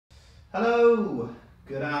Hello,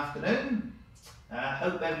 good afternoon.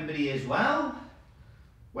 Hope everybody is well.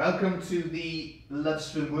 Welcome to the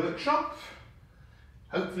Lovespoon Workshop.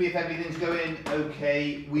 Hopefully if everything's going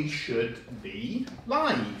okay, we should be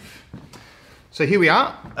live. So here we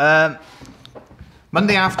are,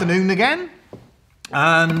 Monday afternoon again.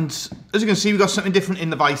 And as you can see, we've got something different in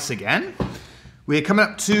the vice again. We're coming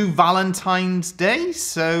up to Valentine's Day,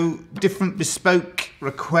 so different bespoke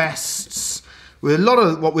requests. A lot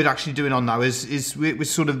of what we're actually doing on now is we're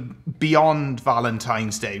sort of beyond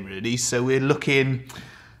Valentine's Day really. So we're looking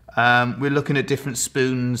at different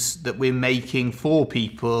spoons that we're making for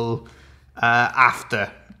people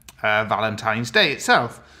after Valentine's Day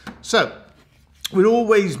itself. So we're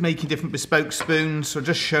always making different bespoke spoons. So I'll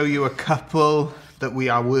just show you a couple that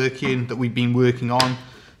we've been working on.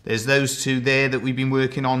 There's those two there that we've been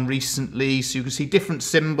working on recently. So you can see different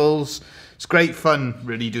symbols. It's great fun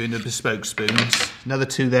really doing the bespoke spoons. Another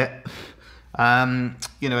two there.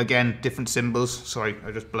 You know, again, different symbols. Sorry,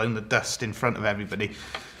 I've just blown the dust in front of everybody.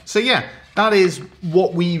 So yeah, that is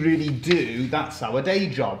what we really do. That's our day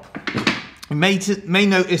job. You may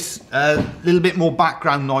notice a little bit more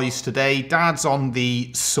background noise today. Dad's on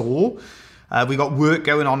the saw. We got work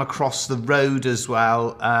going on across the road as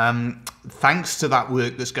well. Thanks to that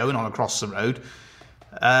work that's going on across the road,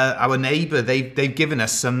 our neighbour, they've given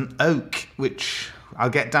us some oak, which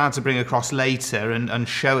I'll get Dad to bring across later and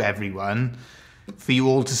show everyone for you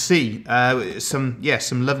all to see. Some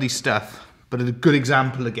lovely stuff, but a good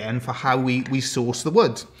example again for how we source the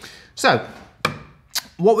wood. So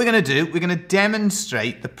what we're going to do, we're going to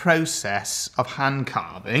demonstrate the process of hand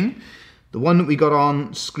carving. The one that we got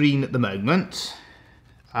on screen at the moment,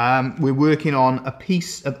 we're working on a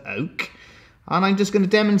piece of oak, and I'm just going to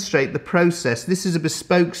demonstrate the process. This is a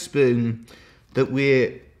bespoke spoon that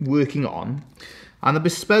we're working on, and the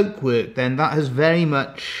bespoke work then, that has very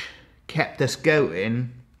much kept us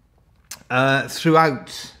going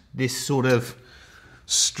throughout this sort of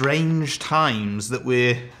strange times that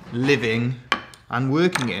we're living and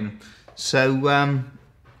working in. So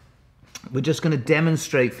we're just going to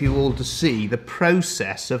demonstrate for you all to see the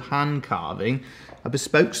process of hand carving a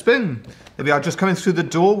bespoke spoon. There we are, just coming through the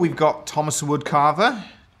door. We've got Thomas the wood carver.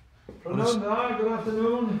 Good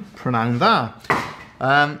afternoon. Pronoun there.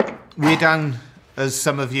 We're down, as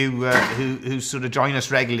some of you who sort of join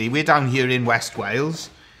us regularly, we're down here in West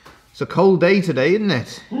Wales. It's a cold day today, isn't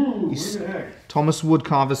it? Ooh, Thomas wood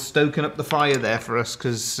carver's stoking up the fire there for us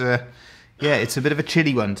because, yeah, it's a bit of a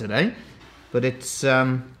chilly one today. But it's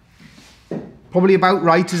probably about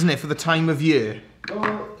right, isn't it, for the time of year?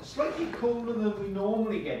 Well, slightly colder than we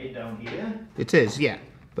normally get it down here. It is, yeah.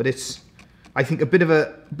 But it's, I think, a bit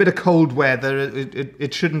of cold weather.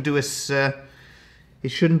 It shouldn't do us. It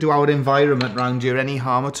shouldn't do our environment round here any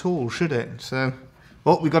harm at all, should it? So,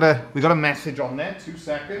 oh, we got a message on there. 2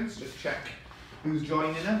 seconds. Just check who's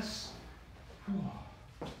joining us.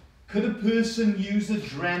 Could a person use a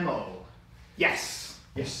Dremel? Yes.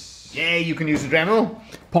 Yes. Yeah, you can use a Dremel.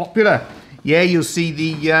 Popular. Yeah, you'll see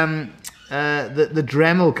the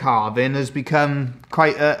Dremel carving has become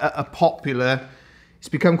quite a popular. It's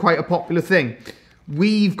become quite a popular thing.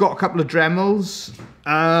 We've got a couple of Dremels,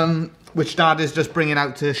 which Dad is just bringing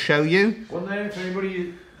out to show you. One there, if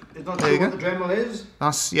anybody is not sure what the Dremel is.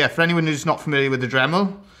 That's, yeah, for anyone who's not familiar with the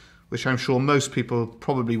Dremel, which I'm sure most people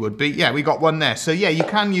probably would be. Yeah, we got one there. So yeah, you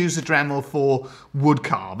can use the Dremel for wood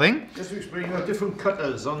carving. Just to explain, there are different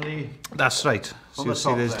cutters on the. That's right. So you'll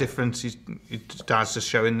see there's there. different. Dad's just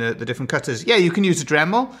showing the different cutters. Yeah, you can use a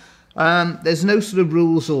Dremel. There's no sort of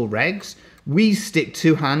rules or regs. We stick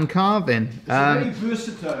to hand carving. It's very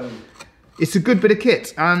versatile. It's a good bit of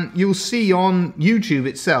kit, and you'll see on YouTube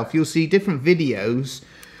itself, you'll see different videos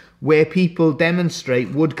where people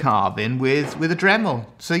demonstrate wood carving with a Dremel.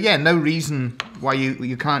 So yeah, no reason why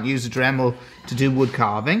you can't use a Dremel to do wood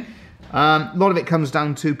carving. A lot of it comes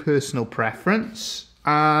down to personal preference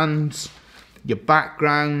and your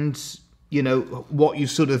background, you know, what you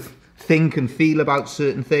sort of think and feel about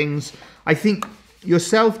certain things. I think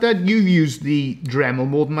yourself, Dad, you've used the Dremel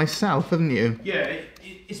more than myself, haven't you? Yeah,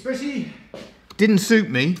 especially. Didn't suit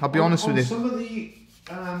me, I'll be honest with you. Some of the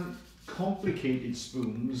complicated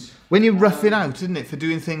spoons. When you rough it out, isn't it, for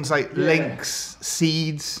doing things like links,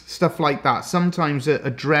 seeds, stuff like that. Sometimes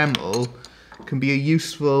a Dremel can be a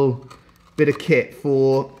useful bit of kit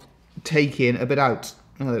for taking a bit out.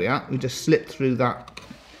 Oh, there we are. We just slipped through that.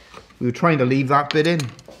 We were trying to leave that bit in.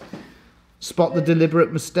 Spot the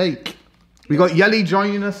deliberate mistake. We got Yelly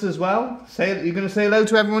joining us as well. You're going to say hello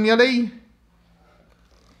to everyone, Yelly?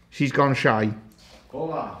 She's gone shy.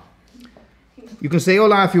 Hola. You can say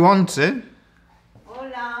hola if you want to.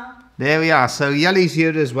 Hola. There we are. So Yelly's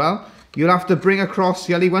here as well. you'll have to bring across,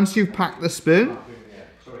 Yelly, once you've packed the spoon.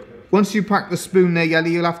 Once you pack the spoon there,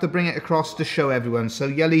 Yelly, you'll have to bring it across to show everyone. So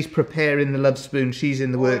Yelly's preparing the Lovespoon. She's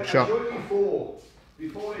in the workshop.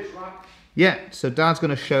 Before it's wrapped. Yeah, so Dad's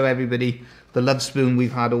going to show everybody the Lovespoon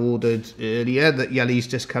we've had ordered earlier that Yelly's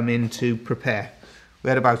just come in to prepare.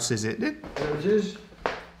 Whereabouts is it? There it is.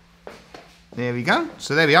 There we go.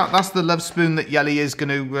 So there we are. That's the Lovespoon that Yelly is going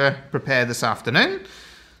to prepare this afternoon.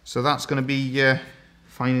 So that's going to be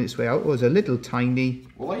finding its way out. Oh, it's a little tiny...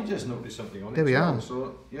 Well, I just noticed something on it. There we are.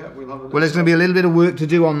 So, yeah, we'll have a well, there's going to be a little bit of work to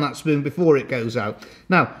do on that spoon before it goes out.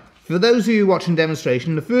 Now, for those of you watching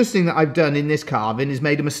demonstration, the first thing that I've done in this carving is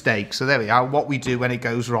made a mistake. So there we are, what we do when it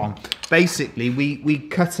goes wrong. Basically, we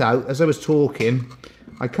cut out, as I was talking,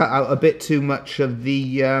 I cut out a bit too much of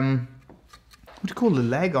the, what do you call the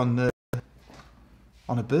leg on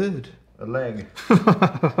a bird? A leg.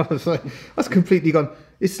 That's completely gone.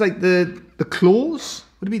 It's like the claws.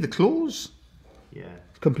 Would it be the claws? Yeah.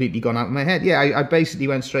 Completely gone out of my head. Yeah, I basically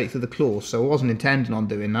went straight through the claws, so I wasn't intending on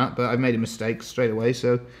doing that, but I made a mistake straight away,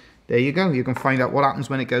 so there you go. You can find out what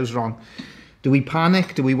happens when it goes wrong. Do we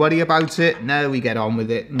panic? Do we worry about it? No, we get on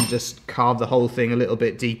with it and just carve the whole thing a little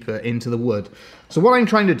bit deeper into the wood. So what I'm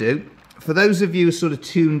trying to do, for those of you sort of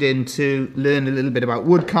tuned in to learn a little bit about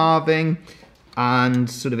wood carving and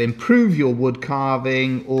sort of improve your wood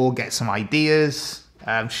carving or get some ideas,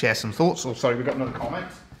 share some thoughts. Oh, sorry, we've got another comment.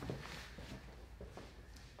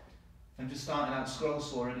 I'm just starting out scroll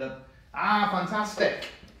sawing. Look. Ah, fantastic.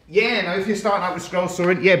 Yeah, now if you're starting out with scroll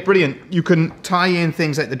sawing, yeah, brilliant. You can tie in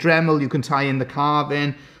things like the Dremel, you can tie in the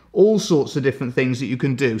carving, all sorts of different things that you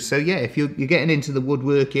can do. So yeah, if you're getting into the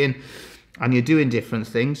woodworking and you're doing different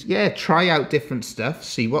things, yeah, try out different stuff,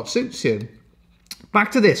 see what suits you.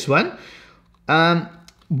 Back to this one.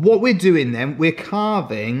 What we're doing then, we're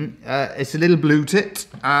carving, it's a little blue tit,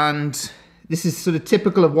 and this is sort of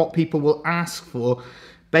typical of what people will ask for.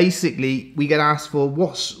 Basically, we get asked for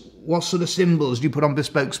what sort of symbols do you put on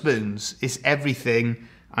bespoke spoons? It's everything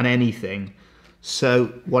and anything. So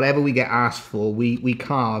whatever we get asked for, we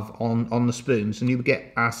carve on the spoons, and you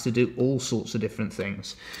get asked to do all sorts of different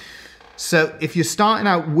things. So if you're starting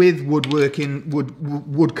out with woodworking,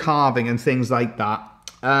 wood carving and things like that,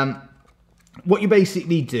 what you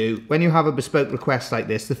basically do when you have a bespoke request like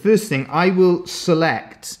this, the first thing, I will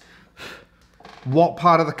select what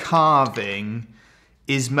part of the carving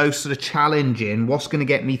is most sort of challenging, what's going to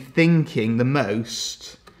get me thinking the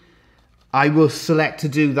most. I will select to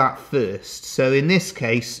do that first. So in this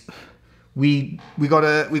case, we got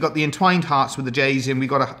the entwined hearts with the J's in. We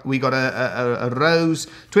got a rose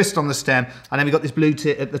twist on the stem, and then we got this blue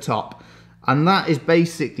tit at the top, and that is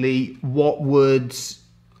basically what would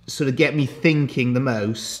sort of get me thinking the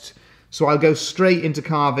most. So I'll go straight into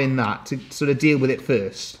carving that to sort of deal with it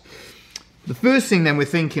first. The first thing then we're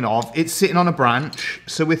thinking of, it's sitting on a branch,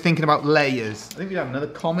 so we're thinking about layers. I think we have another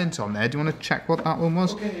comment on there. Do you want to check what that one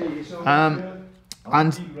was? Okay, so and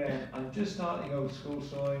I'm just starting old school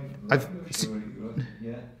sewing. I've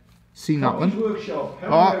Yeah. seen that one. Workshop.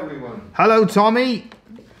 Hello, everyone. Hello, Tommy.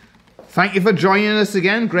 Thank you for joining us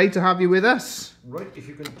again. Great to have you with us. Right, if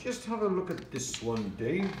you can just have a look at this one,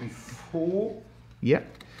 Dave, before. Yeah.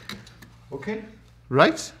 Okay.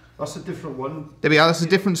 Right. That's a different one. There we are. That's a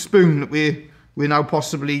different spoon that we're now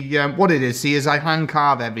possibly... what it is, see, is I hand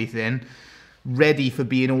carve everything ready for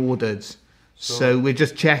being ordered. So we're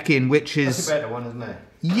just checking which is... That's a better one, isn't it?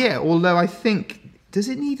 Yeah, although I think... Does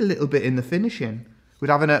it need a little bit in the finishing? We're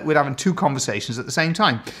having two conversations at the same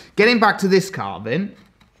time. Getting back to this carving...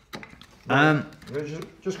 We're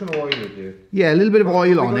just going to oil it, dude. Yeah, a little bit of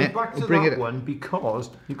oil on it. Back to bring that it one because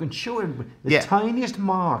you can show him the tiniest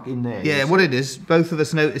mark in there. Yeah, what it is, both of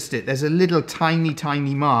us noticed it. There's a little tiny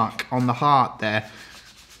mark on the heart there,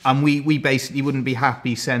 and we basically wouldn't be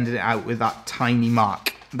happy sending it out with that tiny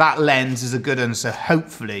mark. That lens is a good one, so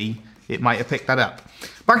hopefully it might have picked that up.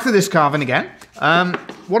 Back to this carving again.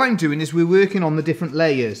 What I'm doing is we're working on the different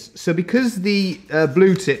layers. So because the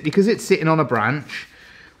blue tip, because it's sitting on a branch,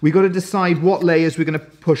 we've got to decide what layers we're going to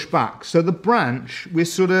push back. So the branch, we're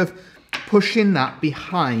sort of pushing that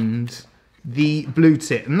behind the blue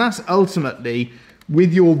tip. And that's ultimately,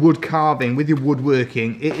 with your wood carving, with your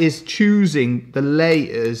woodworking, it is choosing the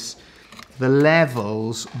layers, the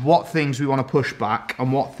levels, what things we want to push back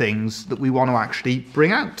and what things that we want to actually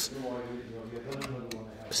bring out.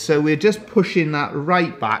 So we're just pushing that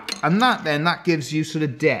right back, and that gives you sort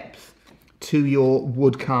of depth to your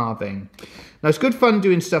wood carving. Now, it's good fun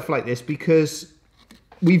doing stuff like this because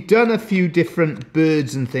we've done a few different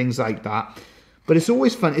birds and things like that, but it's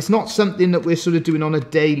always fun. It's not something that we're sort of doing on a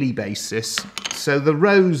daily basis. So the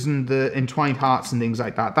rose and the entwined hearts and things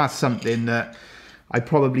like that, that's something that I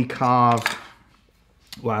probably carve,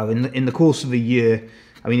 well, in the course of a year,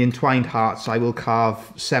 I mean, in twined hearts, I will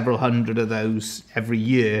carve several hundred of those every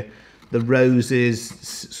year. The rose is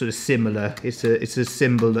sort of similar. It's a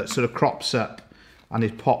symbol that sort of crops up and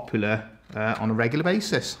is popular on a regular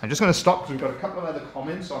basis. I'm just going to stop because we've got a couple of other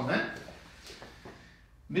comments on there.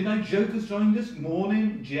 Midnight Joker's joined us.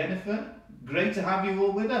 Morning, Jennifer. Great to have you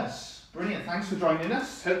all with us. Brilliant. Thanks for joining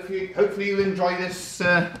us. Hopefully you'll enjoy this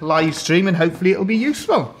live stream and hopefully it'll be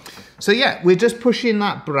useful. So yeah, we're just pushing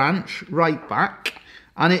that branch right back.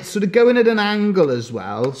 And it's sort of going at an angle as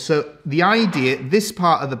well. So the idea, this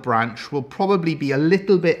part of the branch will probably be a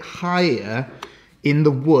little bit higher in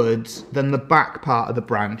the wood than the back part of the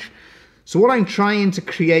branch. So what I'm trying to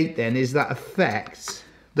create then is that effect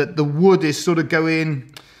that the wood is sort of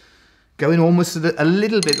going almost at a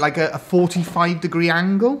little bit like a 45-degree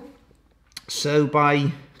angle. So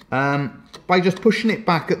by just pushing it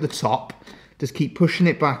back at the top, just keep pushing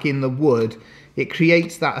it back in the wood, it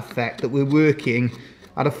creates that effect that we're working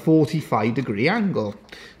at a 45-degree angle.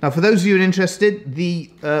 Now, for those of you who are interested,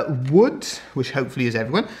 the wood, which hopefully is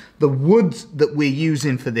everyone, the wood that we're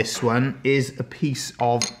using for this one is a piece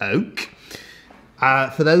of oak.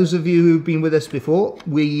 For those of you who've been with us before,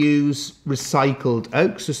 we use recycled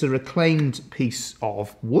oak, so it's a reclaimed piece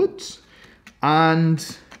of wood. And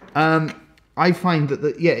I find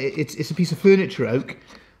that, yeah, it's a piece of furniture oak.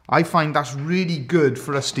 I find that's really good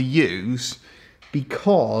for us to use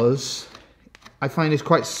because I find it's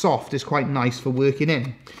quite soft, it's quite nice for working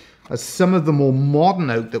in. As some of the more modern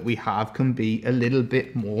oak that we have can be a little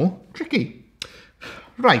bit more tricky.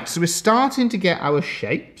 Right, so we're starting to get our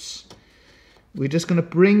shapes. We're just going to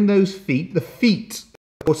bring those feet, the feet,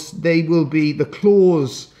 they will be the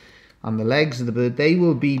claws and the legs of the bird, they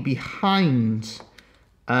will be behind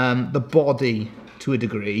the body to a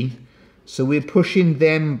degree. So we're pushing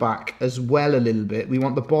them back as well a little bit. We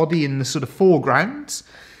want the body in the sort of foreground,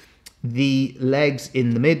 the legs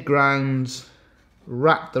in the midground,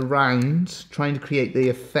 wrapped around, trying to create the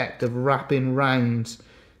effect of wrapping round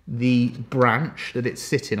the branch that it's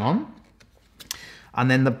sitting on. And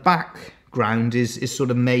then the background is sort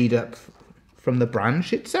of made up from the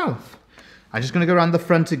branch itself. I'm just going to go around the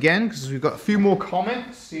front again because we've got a few more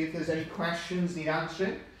comments, see if there's any questions need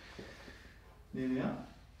answering. There we are.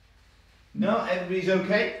 No, everybody's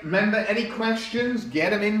okay. Remember, any questions,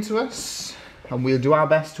 get them into us and we'll do our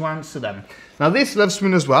best to answer them. Now this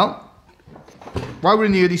Lovespoon as well, while we're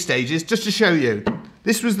in the early stages, just to show you,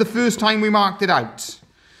 this was the first time we marked it out.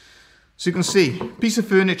 So you can see, piece of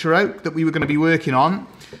furniture oak that we were going to be working on.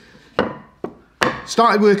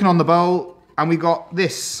 Started working on the bowl and we got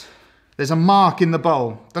this. There's a mark in the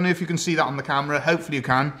bowl. Don't know if you can see that on the camera, hopefully you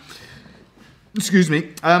can. Excuse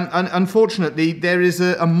me. And unfortunately, there is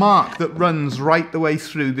a mark that runs right the way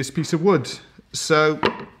through this piece of wood. So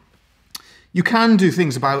you can do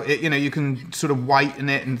things about it, you know, you can sort of whiten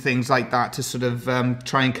it and things like that to sort of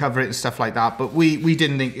try and cover it and stuff like that. But we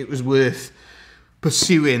didn't think it was worth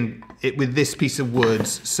pursuing it with this piece of wood.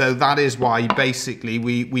 So that is why basically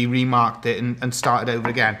we remarked it and started over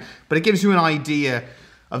again. But it gives you an idea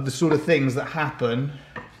of the sort of things that happen.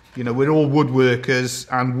 You know, we're all woodworkers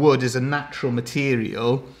and wood is a natural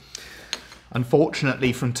material.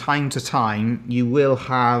 Unfortunately, from time to time, you will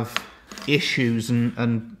have issues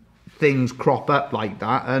and things crop up like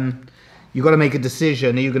that. And you've got to make a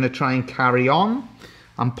decision. Are you going to try and carry on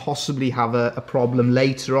and possibly have a problem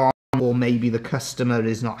later on? Or maybe the customer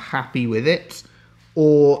is not happy with it?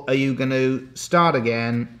 Or are you going to start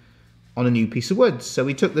again on a new piece of wood? So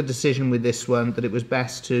we took the decision with this one that it was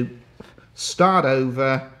best to start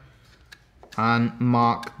over and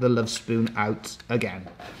mark the Lovespoon out again.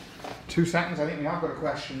 2 seconds, I think we have got a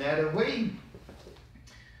question there, don't we?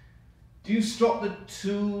 Do you strop the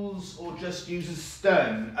tools or just use a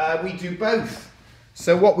stone? We do both.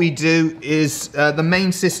 So what we do is the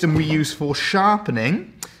main system we use for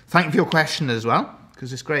sharpening. Thank you for your question as well,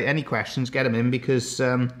 because it's great. Any questions, get them in, because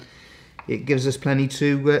it gives us plenty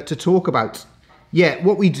to talk about. Yeah,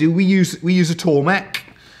 what we do, we use a Tormek,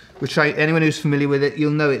 which anyone who's familiar with it,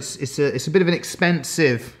 you'll know it's a bit of an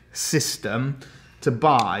expensive system to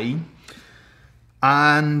buy.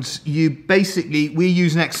 And we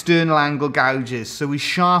use an external angle gouges. So we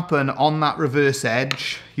sharpen on that reverse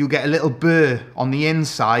edge. You'll get a little burr on the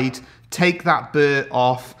inside, take that burr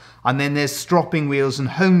off, and then there's stropping wheels and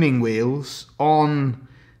honing wheels on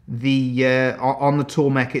the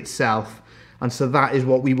Tormek itself. And so that is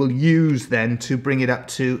what we will use then to bring it up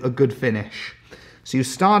to a good finish. So you're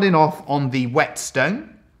starting off on the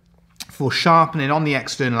whetstone for sharpening on the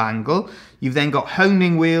external angle. You've then got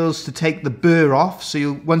honing wheels to take the burr off.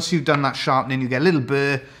 So once you've done that sharpening, you get a little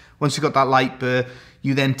burr. once you've got that light burr,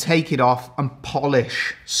 you then take it off and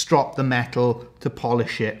polish, strop the metal to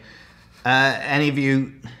polish it. Any of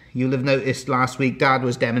you'll have noticed last week, Dad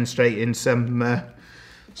was demonstrating some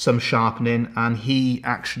sharpening, and he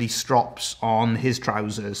actually strops on his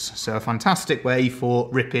trousers. So a fantastic way for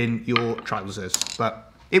ripping your trousers,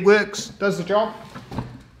 but it works, does the job.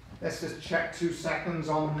 Let's just check 2 seconds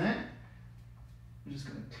on there. I'm just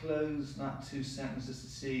going to close that 2 seconds just to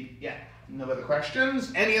see. Yeah, no other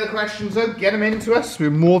questions. Any other questions though, get them into us.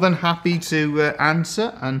 We're more than happy to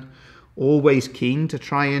answer, and always keen to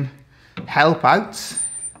try and help out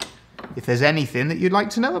if there's anything that you'd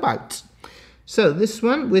like to know about. So this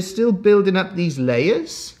one, we're still building up these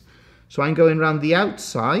layers. So I'm going around the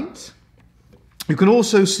outside. You can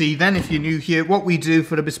also see then, if you're new here, what we do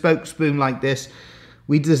for a bespoke spoon like this.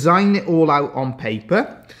 We design it all out on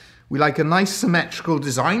paper. We like a nice symmetrical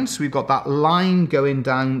design, so we've got that line going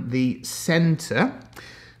down the center.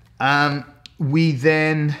 We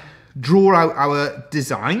then draw out our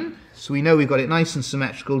design, so we know we've got it nice and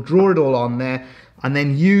symmetrical, draw it all on there, and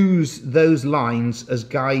then use those lines as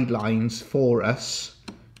guidelines for us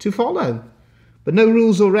to follow. But no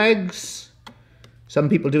rules or regs. Some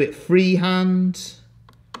people do it freehand.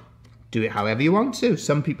 Do it however you want to.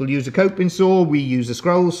 Some people use a coping saw, we use a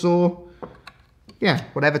scroll saw. Yeah,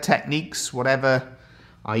 whatever techniques, whatever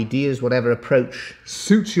ideas, whatever approach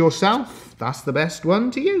suits yourself, that's the best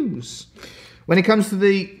one to use. When it comes to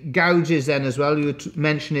the gouges then as well, you were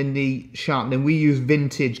mentioning the sharpening, we use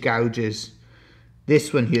vintage gouges.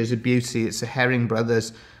 This one here is a beauty, it's a Herring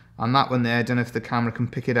Brothers, and that one there, I don't know if the camera can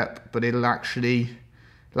pick it up, but it'll actually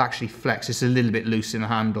flex. It's a little bit loose in the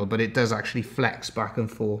handle, but it does actually flex back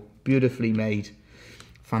and forth. Beautifully made,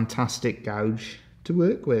 fantastic gouge to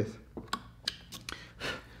work with.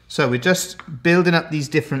 So we're just building up these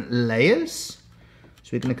different layers.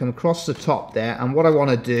 So we're going to come across the top there, and what I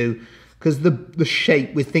want to do, because the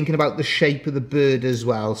shape, we're thinking about the shape of the bird as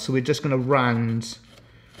well, so we're just going to round,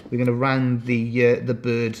 the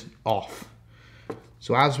bird off.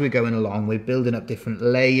 So as we're going along, we're building up different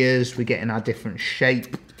layers, we're getting our different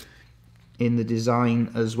shape in the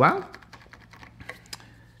design as well.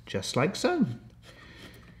 Just like so.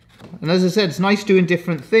 And as I said, it's nice doing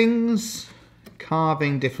different things,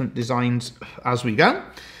 carving different designs as we go.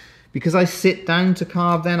 Because I sit down to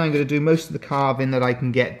carve then, I'm going to do most of the carving that I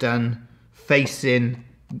can get done facing,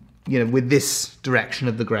 with this direction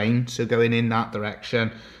of the grain, so going in that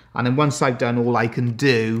direction. And then once I've done all I can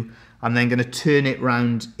do, I'm then going to turn it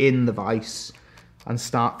round in the vise and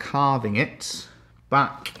start carving it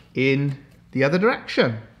back in the other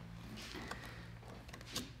direction.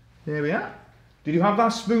 There we are. Did you have that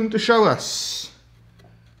spoon to show us?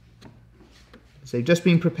 So they've just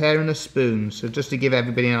been preparing a spoon. So just to give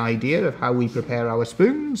everybody an idea of how we prepare our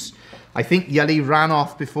spoons. I think Yelly ran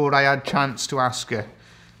off before I had a chance to ask her.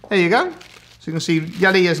 There you go. So you can see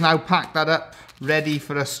Yelly has now packed that up, ready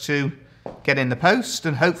for us to get in the post,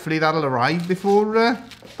 and hopefully that'll arrive before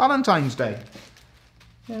Valentine's Day.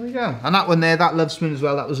 There we go. And that one there, that Lovespoon as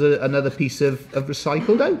well, that was another piece of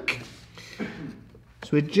recycled oak. So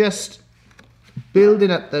we're just building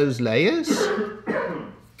up those layers,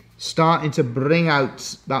 starting to bring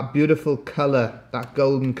out that beautiful colour, that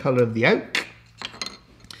golden colour of the oak.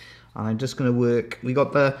 And I'm just going to work, we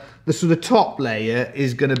got the sort of top layer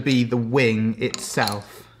is going to be the wing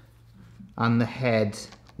itself, and the head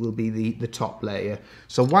will be the top layer.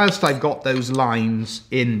 So whilst I've got those lines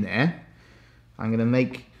in there, I'm going to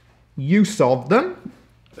make use of them,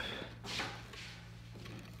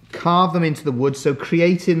 carve them into the wood, so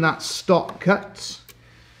creating that stop cut.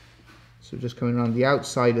 So just coming around the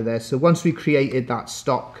outside of there. So once we created that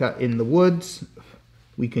stop cut in the wood,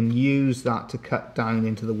 we can use that to cut down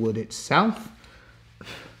into the wood itself.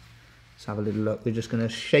 Let's have a little look. We're just going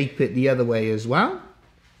to shape it the other way as well.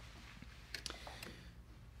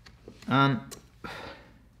 And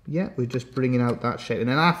yeah, we're just bringing out that shape. And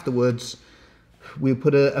then afterwards, we'll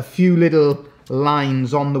put a few little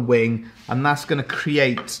lines on the wing, and that's going to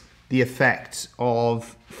create the effect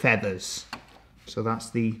of feathers. So that's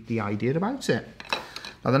the idea about it.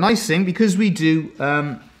 Now the nice thing, because we do,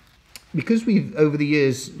 because we've over the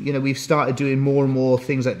years, we've started doing more and more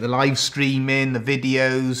things like the live streaming, the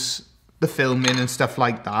videos, the filming and stuff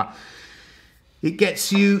like that. It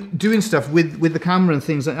gets you doing stuff with the camera and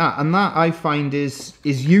things like that, and that I find is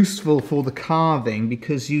useful for the carving,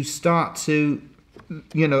 because you start to,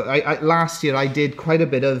 last year I did quite a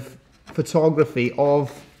bit of photography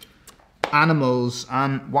of animals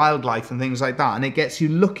and wildlife and things like that, and it gets you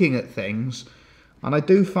looking at things, and I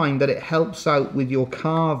do find that it helps out with your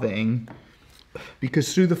carving,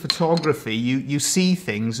 because through the photography you see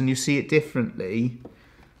things and you see it differently,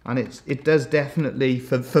 and it does definitely,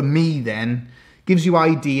 for me then, gives you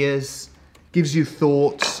ideas, gives you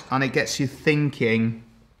thoughts, and it gets you thinking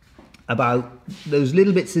about those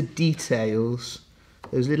little bits of details,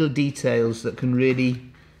 those little details that can really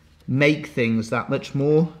make things that much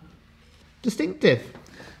more distinctive.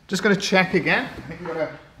 Just going to check again. I think we've got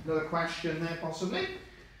another question there possibly.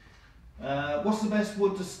 What's the best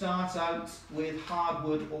wood to start out with,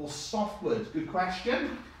 hardwood or softwood? Good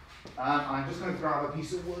question. I'm just going to grab a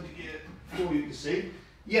piece of wood here for you to see.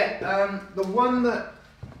 Yeah, the one that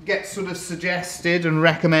gets sort of suggested and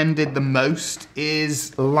recommended the most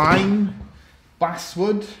is lime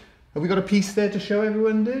basswood. Have we got a piece there to show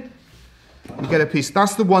everyone, dude? We get a piece.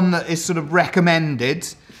 That's the one that is sort of recommended.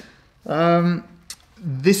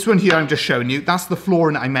 This one here I'm just showing you, that's the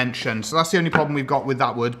flooring that I mentioned. So that's the only problem we've got with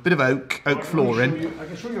that wood. Bit of oak flooring. I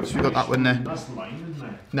can show you So we've got that one there. That's lime, isn't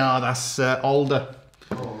it? No, that's alder.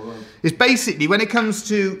 Oh, right. It's basically, when it comes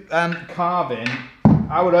to carving,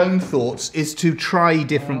 our own thoughts is to try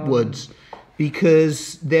different woods,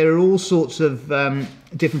 because there are all sorts of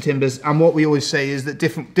different timbers, and what we always say is that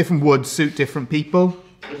different woods suit different people.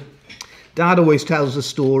 Dad always tells a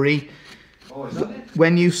story. Oh, is that it?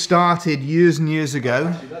 When you started years and years ago.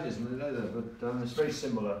 Actually, that isn't it either, but it's very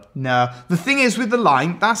similar. No, the thing is with the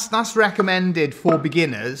lime, that's recommended for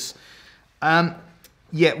beginners.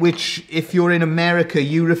 Yeah, which if you're in America,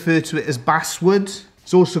 you refer to it as basswood.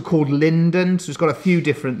 It's also called linden, so it's got a few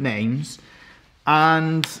different names,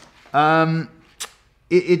 and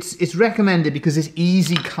it's recommended because it's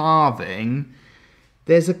easy carving.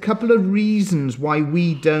 There's a couple of reasons why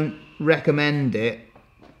we don't recommend it.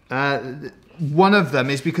 One of them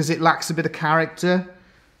is because it lacks a bit of character.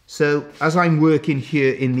 So as I'm working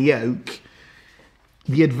here in the oak,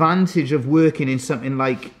 the advantage of working in something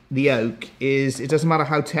like the oak is it doesn't matter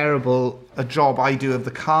how terrible a job I do of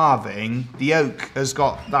the carving, the oak has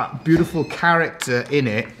got that beautiful character in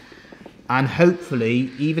it, and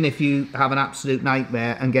hopefully even if you have an absolute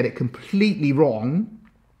nightmare and get it completely wrong,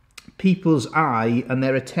 people's eye and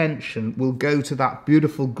their attention will go to that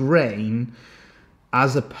beautiful grain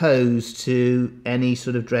as opposed to any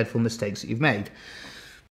sort of dreadful mistakes that you've made.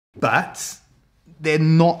 But they're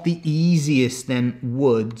not the easiest then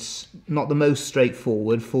woods, not the most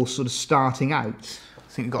straightforward for sort of starting out. I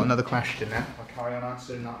think we've got another question now. I'll carry on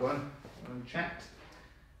answering that one. Checked.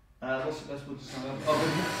 What's the best wood to start out?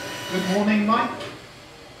 Oh, good morning, Mike.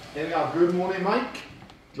 There we are. Good morning, Mike.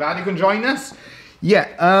 Glad you can join us.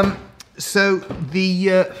 Yeah. So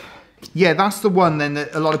the yeah, that's the one then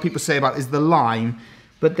that a lot of people say about is the lime,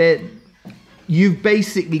 but you've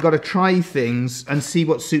basically got to try things and see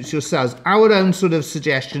what suits yourselves. Our own sort of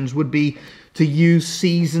suggestions would be to use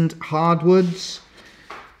seasoned hardwoods.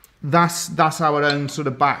 That's our own sort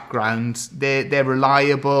of background. They're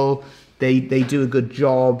reliable. They do a good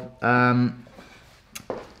job.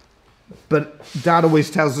 But Dad always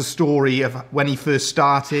tells the story of when he first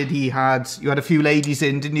started. You had a few ladies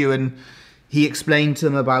in, didn't you? And he explained to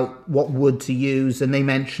them about what wood to use, and they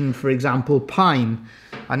mentioned, for example, pine.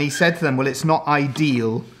 And he said to them, well, it's not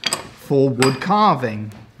ideal for wood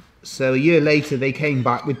carving. So a year later, they came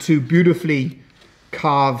back with two beautifully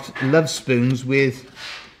carved Lovespoons with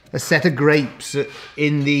a set of grapes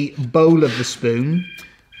in the bowl of the spoon.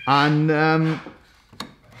 And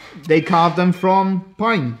they carved them from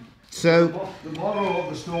pine. So the moral of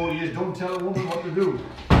the story is don't tell a woman what to do.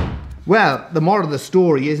 Well, the moral of the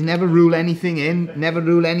story is never rule anything in, never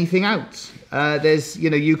rule anything out. There's, you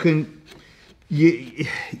know, you've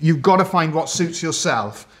got to find what suits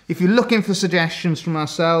yourself. If you're looking for suggestions from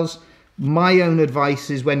ourselves, my own advice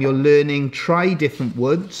is when you're learning, try different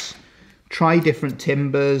woods, try different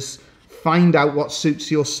timbers, find out what suits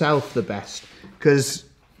yourself the best. Because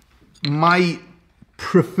my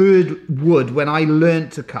preferred wood when I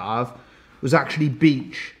learnt to carve was actually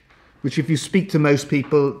beech, which if you speak to most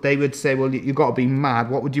people, they would say, well, you've got to be mad.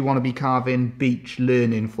 What would you want to be carving beech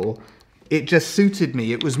learning for? It just suited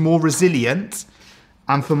me. It was more resilient,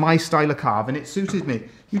 and for my style of carving, it suited me.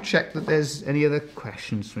 You check that there's any other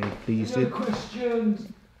questions for me, please. Any other questions?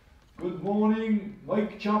 Good morning,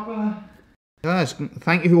 Mike Chopper. Yes,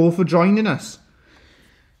 thank you all for joining us.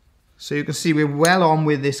 So you can see we're well on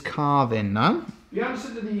with this carving now. The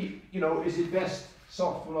answer to the, is it best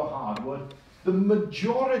softwood or hardwood? The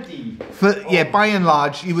majority... Yeah, by and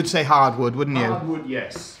large, you would say hardwood, wouldn't you? Hardwood,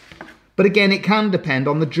 yes. But again, it can depend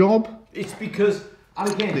on the job. It's because,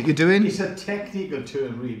 and again, that you're doing. It's a technical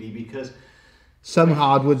term, really, because... Some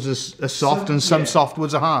hardwoods are soft and some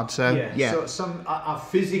softwoods are hard, so yeah. So some are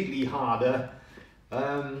physically harder.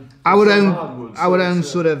 Our own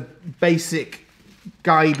sort of basic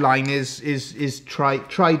guideline is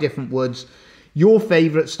try different woods. Your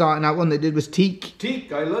favourite starting out one they did was teak.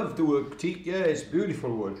 Teak, I love the work teak. Yeah, it's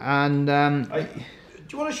beautiful wood. And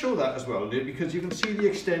do you want to show that as well, Dave? Because you can see the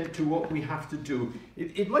extent to what we have to do.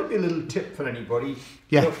 It might be a little tip for anybody.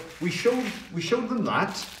 Yeah. So we showed them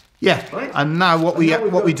that. yeah, Right. and now what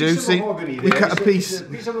we do, see, we cut a piece. A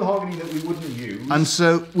piece of mahogany that we wouldn't use. And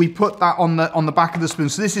so we put that on the back of the spoon.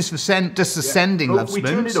 So this is for just the sending love We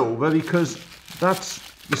spoons. turn it over because that's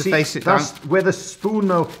face it that's down. where the spoon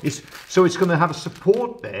now is. So it's going to have a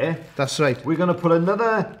support there. That's right. We're going to put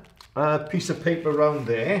another piece of paper around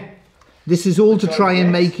there. This is all to try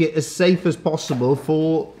and make it as safe as possible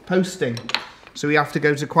for posting. So we have to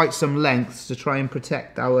go to quite some lengths to try and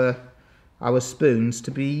protect our spoons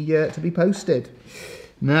to be posted.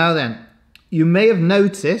 Now then, you may have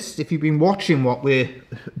noticed, if you've been watching what we're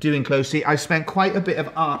doing closely, I've spent quite a bit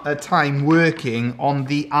of time working on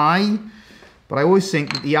the eye. But I always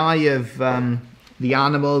think that the eye of the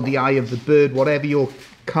animal, the eye of the bird, whatever you're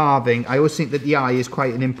carving, I always think that the eye is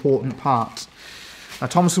quite an important part. Now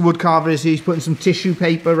Thomas the woodcarver is here, he's putting some tissue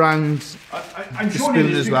paper around I'm the showing you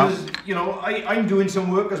spoon this as well. because, you know, I'm doing some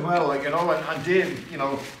work as well, like, you know, and Dave, you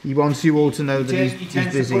know, He wants you all to know that he he's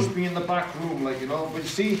tends busy. to push me in the back room, like, you know, but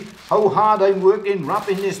see how hard I'm working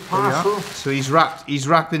wrapping this parcel. So he's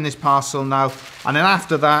wrapping this parcel now, and then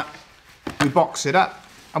after that we box it up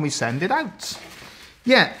and we send it out.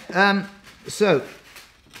 Yeah, so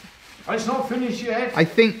It's not finished yet. I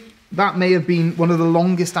think that may have been one of the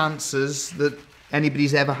longest answers that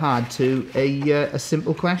anybody's ever had to a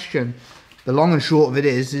simple question. The long and short of it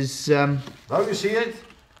is Now you see it.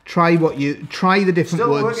 try the different Still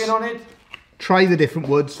woods. working on it. Try the different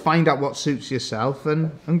woods, find out what suits yourself,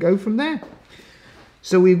 and go from there.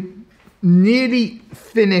 So we've nearly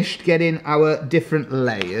finished getting our different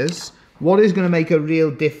layers. What is going to make a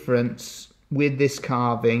real difference with this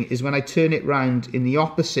carving is when I turn it round in the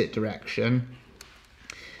opposite direction,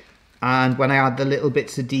 and when I add the little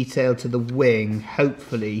bits of detail to the wing.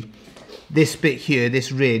 Hopefully this bit here,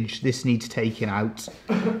 this ridge, this needs taken out.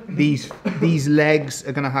 These legs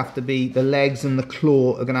are going to have to be, the legs and the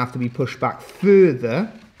claw are going to have to be pushed back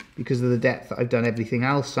further because of the depth that I've done everything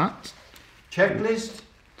else at. Checklist.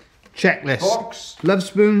 Checklist.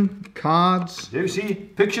 Lovespoon, cards. Do you see?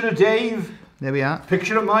 Picture of Dave. There we are.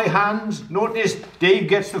 Picture of my hands. Notice Dave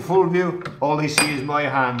gets the full view. All they see is my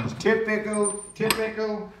hands. Typical,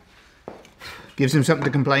 typical. Gives him something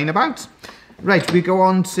to complain about. Right, we go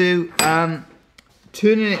on to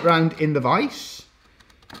turning it round in the vise.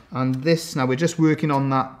 And this, now we're just working on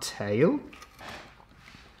that tail.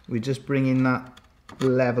 We're just bringing that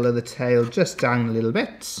level of the tail just down a little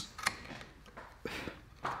bit.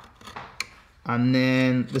 And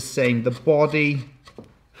then the same, the body,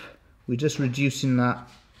 we're just reducing that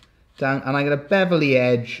down. And I'm going to bevel the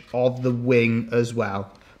edge of the wing as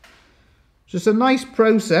well. Just a nice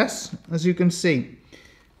process, as you can see.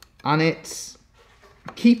 And it's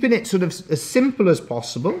keeping it sort of as simple as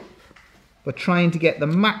possible, but trying to get the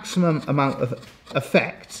maximum amount of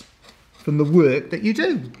effect from the work that you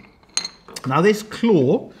do. Now this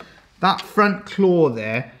claw, that front claw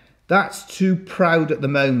there, that's too proud at the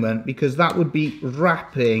moment because that would be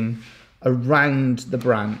wrapping around the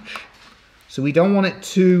branch. So we don't want it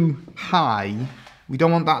too high. We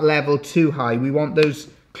don't want that level too high. We want those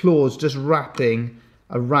claws just wrapping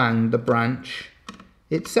around the branch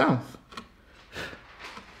itself.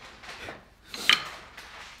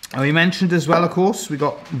 And we mentioned as well, of course, we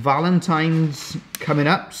got Valentine's coming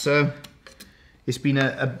up, so it's been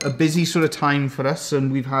a busy sort of time for us,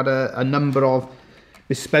 and we've had a number of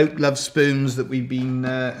bespoke love spoons that we've been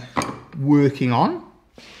working on.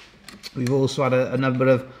 We've also had a number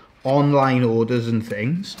of online orders and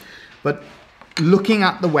things, but looking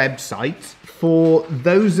at the website, for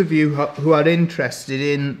those of you who are interested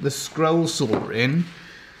in the scroll sawing,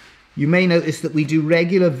 you may notice that we do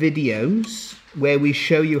regular videos where we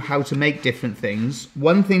show you how to make different things.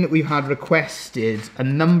 One thing that we've had requested a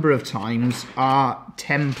number of times are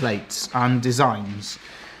templates and designs.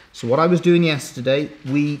 So what I was doing yesterday,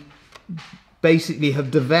 we basically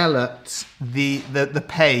have developed the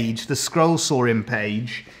page, the scroll sawing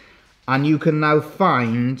page, and you can now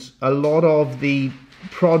find a lot of the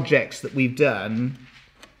projects that we've done,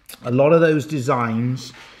 a lot of those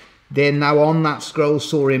designs, they're now on that scroll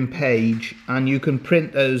sawing page, and you can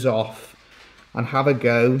print those off and have a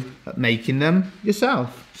go at making them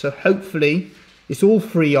yourself. So hopefully it's all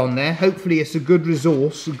free on there. Hopefully it's a good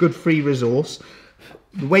resource, a good free resource.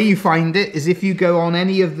 The way you find it is if you go on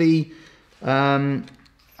any of the,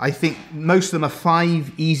 I think most of them are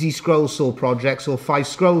 5 easy scroll saw projects or 5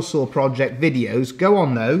 scroll saw project videos. Go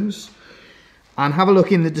on those and have a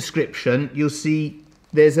look in the description. You'll see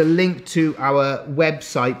there's a link to our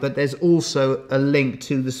website, but there's also a link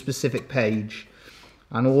to the specific page.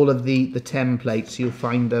 And all of the templates, you'll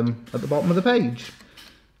find them at the bottom of the page.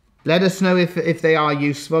 Let us know if they are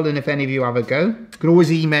useful and if any of you have a go. You can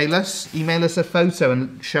always email us a photo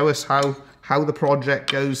and show us how the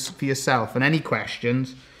project goes for yourself, and any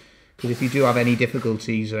questions. Because if you do have any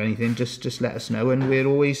difficulties or anything, just let us know, and we're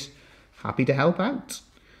always happy to help out.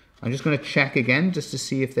 I'm just going to check again just to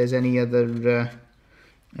see if there's any other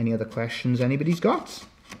questions anybody's got.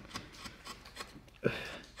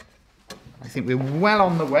 I think we're well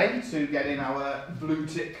on the way to getting our blue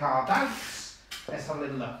tip carved out. Let's have a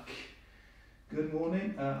little look. Good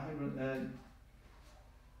morning.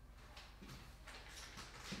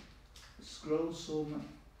 Scroll some.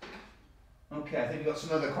 Okay, I think we've got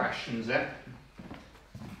some other questions there.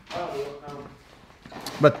 Oh, no.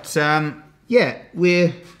 But yeah,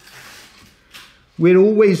 we're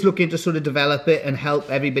always looking to sort of develop it and help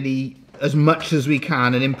everybody as much as we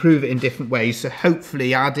can and improve it in different ways. So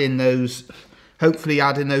hopefully adding those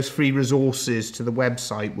free resources to the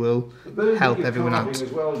website will help everyone out.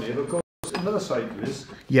 As well, Dave. Of course, another side to this.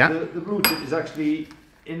 Yeah. The blue tip is actually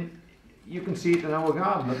in. You can see it in our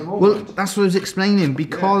garden at the moment. Well, that's what I was explaining,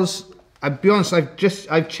 because I'll be honest,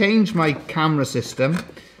 I've changed my camera system.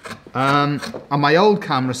 On my old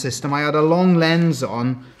camera system, I had a long lens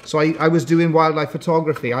on, so I was doing wildlife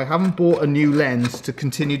photography. I haven't bought a new lens to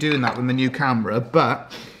continue doing that with my new camera,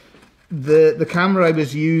 but the camera I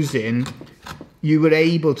was using, you were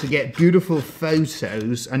able to get beautiful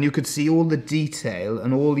photos and you could see all the detail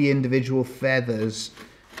and all the individual feathers.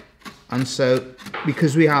 And so,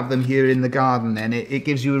 because we have them here in the garden, then it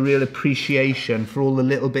gives you a real appreciation for all the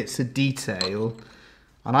little bits of detail.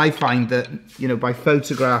 And I find that, you know, by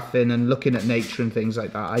photographing and looking at nature and things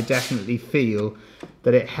like that, I definitely feel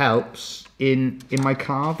that it helps in my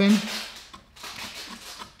carving.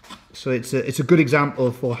 So it's a good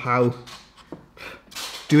example for how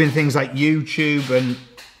doing things like YouTube and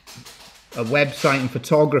a website and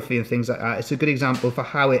photography and things like that, it's a good example for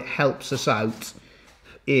how it helps us out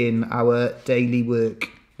in our daily work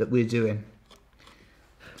that we're doing.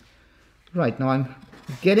 Right, now I'm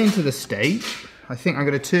getting to the stage. I think I'm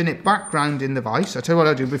going to turn it back round in the vise. I'll tell you what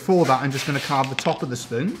I'll do. Before that, I'm just going to carve the top of the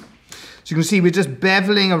spoon. So you can see we're just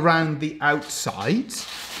beveling around the outside.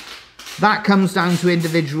 That comes down to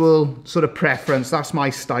individual sort of preference. That's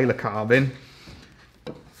my style of carving.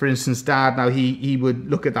 For instance, Dad, now he would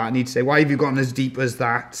look at that and he'd say, why have you gone as deep as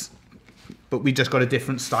that? But we just got a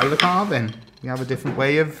different style of carving. We have a different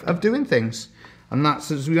way of doing things. And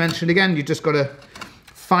that's, as we mentioned again, you just got to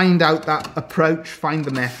find out that approach, find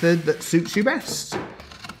the method that suits you best.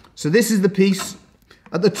 So this is the piece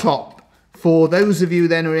at the top. For those of you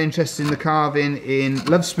then who are interested in the carving, in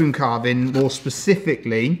Lovespoon carving more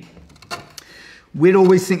specifically, we're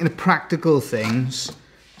always thinking of practical things.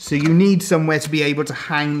 So you need somewhere to be able to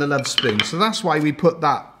hang the Lovespoon. So that's why we put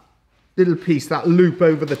that little piece, that loop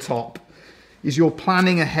over the top, is you're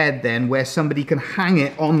planning ahead then where somebody can hang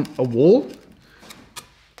it on a wall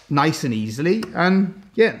nice and easily, and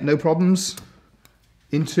yeah, no problems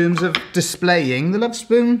in terms of displaying the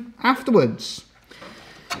Lovespoon afterwards.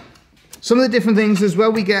 Some of the different things as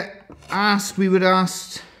well we were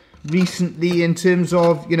asked recently in terms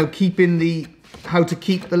of, you know, how to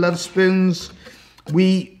keep the Lovespoons.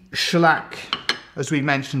 We shellac, as we've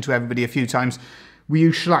mentioned to everybody a few times, we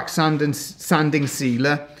use shellac sanding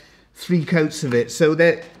sealer, 3 coats of it. So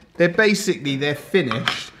they're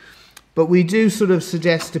finished, but we do sort of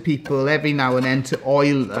suggest to people every now and then to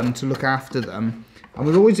oil them, to look after them. And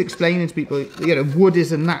we're always explaining to people, you know, wood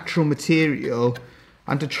is a natural material,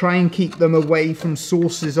 and to try and keep them away from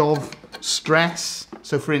sources of stress.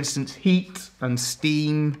 So for instance, heat and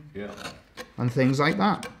steam, and things like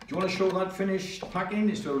that. Do you want to show that finished packing?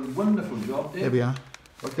 It's a wonderful job, Dave. There we are.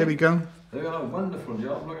 Okay. There we go. They've done a wonderful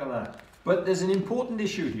job, look at that. But there's an important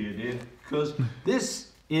issue here, Dave, because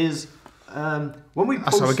this is, when we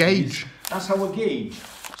post that's our gauge. That's our gauge.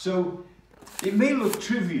 So it may look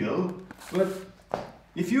trivial, but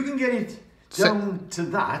if you can get it down to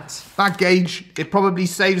that. That gauge, it probably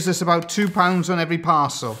saves us about £2 on every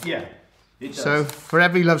parcel. Yeah, it does. So for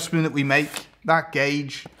every Lovespoon that we make, that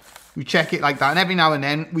gauge, we check it like that. And every now and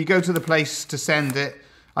then we go to the place to send it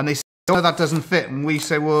and they say, oh, that doesn't fit. And we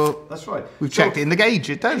say, well, that's right. We've checked it in the gauge,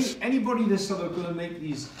 it does. Anybody that's sort of going to make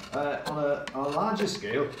these on a larger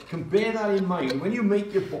scale can bear that in mind. When you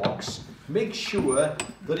make your box, make sure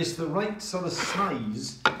that it's the right sort of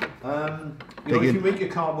size. You know, if you make your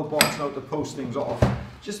cardboard box now to post things off,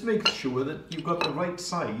 just make sure that you've got the right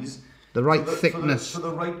size the right thickness. For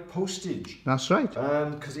the right postage. That's right.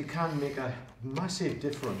 Because it can make a massive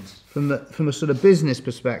difference. From a sort of business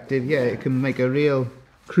perspective, yeah, it can make a real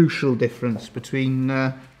crucial difference between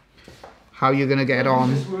how you're going to get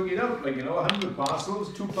on. Just work it out, like, you know, 100 parcels,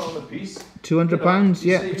 £2 a piece. £200,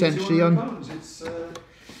 yeah, potentially on.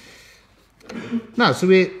 Now, so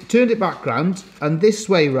we turned it back round, and this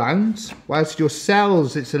way round, whilst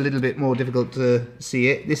yourselves it's a little bit more difficult to see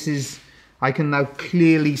it, this is, I can now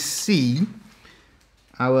clearly see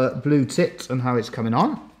our blue tit and how it's coming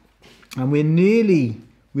on. And we're nearly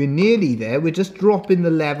there. We're just dropping the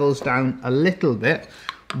levels down a little bit.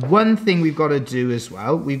 One thing we've got to do as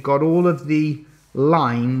well, we've got all of the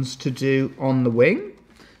lines to do on the wing.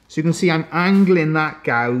 So you can see I'm angling that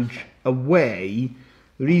gouge away.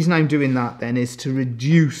 The reason I'm doing that then is to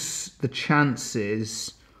reduce the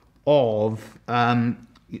chances of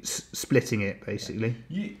splitting it, basically.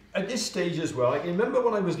 At this stage as well, I can remember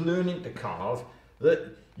when I was learning to carve,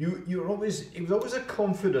 that it was always a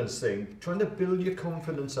confidence thing, trying to build your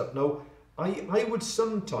confidence up. Now, I would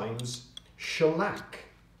sometimes shellac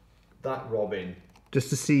that robin. Just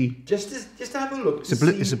to see. Just to have a look.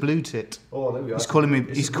 It's a blue tit. Oh, there we are. He's calling me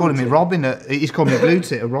Robin. He's calling me blue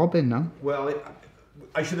tit a robin now. Well,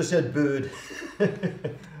 I should have said bird.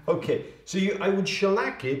 Okay, so I would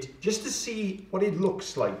shellac it just to see what it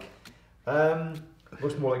looks like.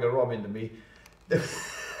 Looks more like a robin to me.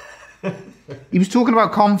 He was talking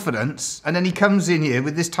about confidence, and then he comes in here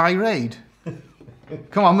with this tirade.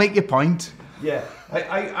 Come on, make your point. Yeah,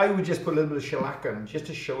 I would just put a little bit of shellac on just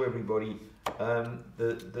to show everybody the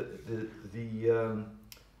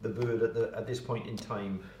bird at this point in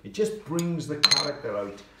time. It just brings the character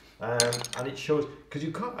out, and it shows, because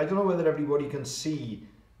you can't. I don't know whether everybody can see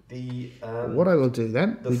the. What I will do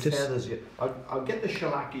then? The feathers. I'll get the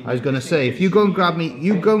shellac. I was going to say, if you go and grab me,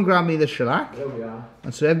 the shellac. There we are.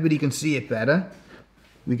 And so everybody can see it better.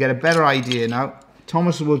 We get a better idea now.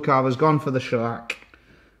 Thomas the Woodcarver's gone for the shellac.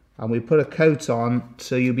 And we put a coat on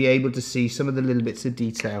so you'll be able to see some of the little bits of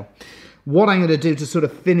detail. What I'm going to do to sort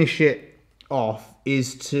of finish it off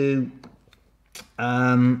is to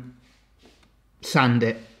sand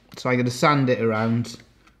it. So I'm going to sand it around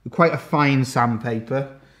with quite a fine sandpaper.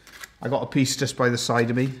 I got a piece just by the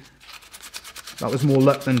side of me. That was more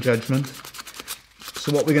luck than judgment.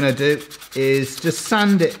 So what we're going to do is just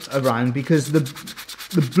sand it around, because the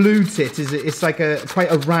blue tit it's like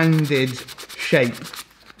quite a rounded shape.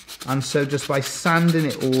 And so just by sanding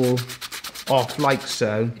it all off like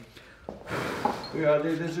so. Yeah,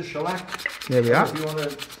 there's a shellac. There we are. Do you want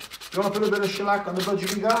to put a bit of shellac on the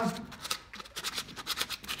budgie we got?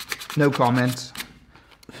 No comment.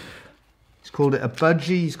 He's called it a budgie,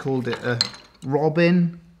 he's called it a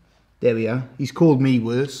robin. There we are. He's called me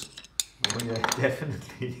worse. Oh yeah,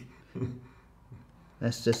 definitely.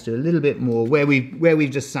 Let's just do a little bit more. Where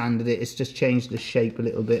we've just sanded it, it's just changed the shape a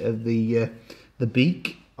little bit of the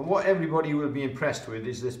beak. And what everybody will be impressed with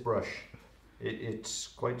is this brush. It's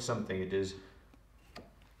quite something, it is.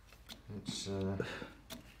 It's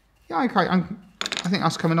yeah, I think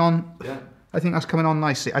that's coming on. Yeah. I think that's coming on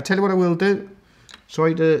nicely. I tell you what I will do.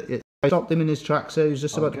 Sorry to I stopped him in his tracks, so he's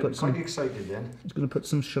just about to put some. Quite excited then. He's going to put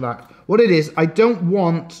some shellac. What it is, I don't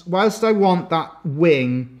want, whilst I want that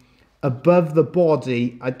wing above the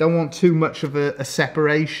body, I don't want too much of a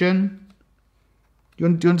separation. Do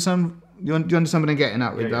you understand? Do you understand what I'm getting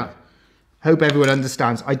at with that? Yeah. Hope everyone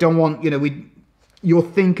understands. I don't want, you're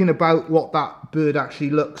thinking about what that bird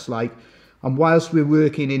actually looks like. And whilst we're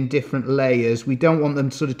working in different layers, we don't want them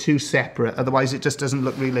sort of too separate. Otherwise, it just doesn't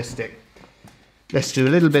look realistic. Let's do a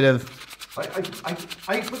little bit of...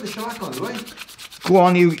 I put the shellac on, do I? Go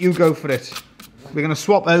on, you go for it. We're going to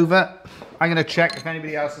swap over. I'm going to check if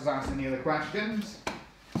anybody else has asked any other questions.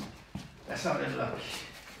 Let's have a little look.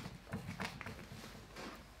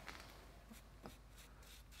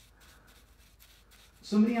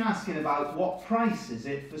 Somebody asking about what price is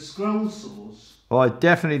it for scroll saws? Oh, it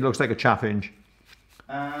definitely looks like a chaffinch.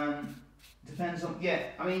 Depends on, yeah,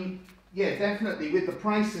 definitely. With the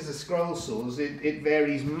prices of scroll saws, it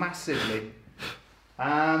varies massively.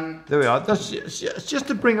 There we are. That's just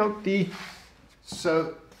to bring out the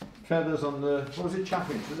feathers on the, what was it,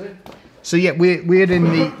 chaffinch, was it? So yeah, we're in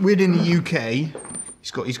the UK.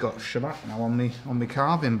 He's got shellac now on the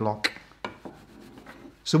carving block.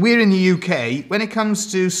 So we're in the UK. When it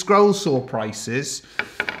comes to scroll saw prices,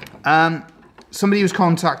 somebody was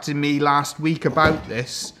contacting me last week about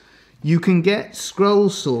this. You can get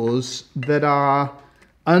scroll saws that are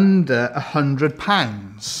under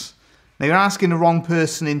 £100. Now you're asking the wrong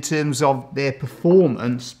person in terms of their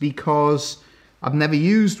performance, because I've never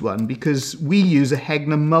used one, because we use a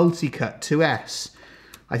Hegner Multicut 2S.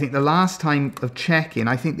 I think the last time of checking,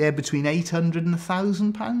 I think they're between £800 and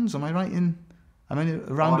 £1,000. Am I right in? I mean,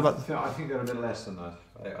 around about. I think they're a bit less than that.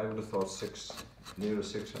 I would have thought nearer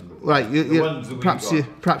 600. Right, perhaps Yeah.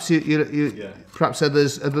 perhaps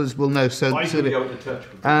others will know. So, I could be out of touch.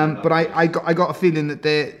 but I got a feeling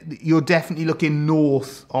that you're definitely looking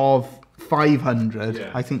north of 500.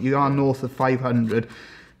 Yeah. I think you are north of 500.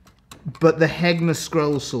 But the Hegner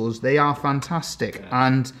scroll saws, they are fantastic, yeah.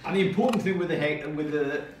 and the important thing with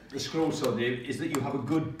the scroll saw, Dave, is that you have a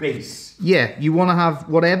good base. yeah, you want to have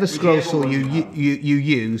whatever scroll saw you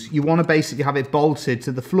use, you want to basically have it bolted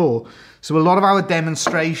to the floor. So a lot of our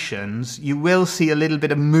demonstrations, you will see a little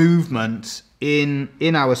bit of movement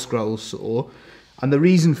in our scroll saw, and the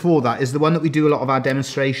reason for that is the one that we do a lot of our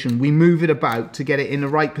demonstration, we move it about to get it in the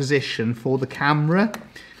right position for the camera,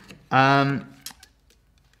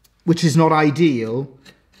 which is not ideal,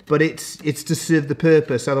 but it's to serve the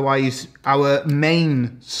purpose. Otherwise, our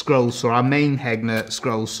main scroll saw, our main Hegner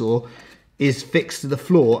scroll saw, is fixed to the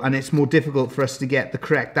floor, and it's more difficult for us to get the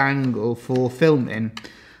correct angle for filming.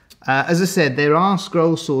 As I said, there are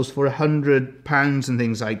scroll saws for £100 and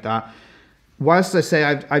things like that. Whilst I say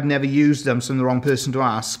I've never used them, so I'm the wrong person to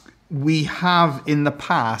ask, we have in the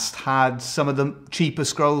past had some of the cheaper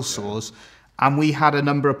scroll saws, and we had a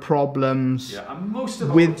number of problems and most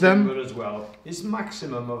of with them as well. It's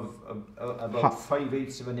maximum of about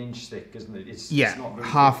 5/8 of an inch thick, isn't it? It's not very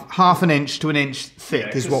half an inch to an inch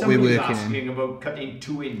thick is what we're working asking about cutting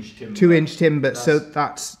 2-inch timber. 2-inch timber, so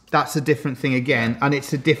that's a different thing again, and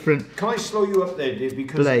it's a different. Can I slow you up there, Dave?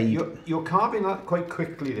 Because blade. You're carving that quite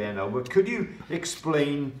quickly there now. But could you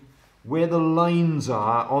explain where the lines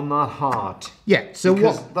are on that heart? Yeah. So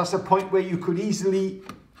because that's a point where you could easily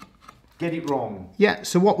get it wrong. Yeah,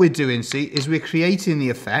 so what we're doing, see, is we're creating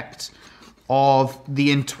the effect of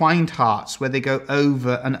the entwined hearts where they go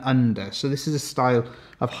over and under. So this is a style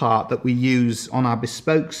of heart that we use on our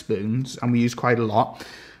bespoke spoons, and we use quite a lot.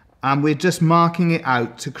 And we're just marking it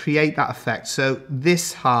out to create that effect. So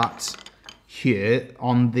this heart here,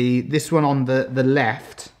 this one on the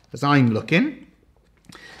left, as I'm looking,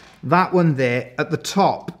 that one there, at the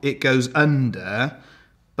top, it goes under,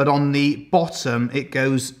 but on the bottom it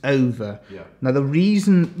goes over. Yeah. Now the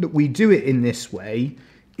reason that we do it in this way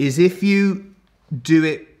is if you do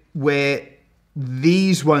it where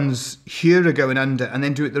these ones here are going under and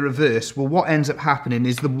then do it the reverse, well, what ends up happening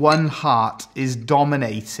is the one heart is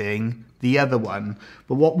dominating the other one.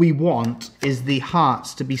 But what we want is the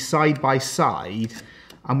hearts to be side by side,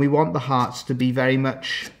 and we want the hearts to be very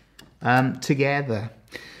much together.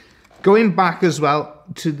 Going back as well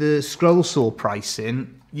to the scroll saw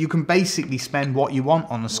pricing, you can basically spend what you want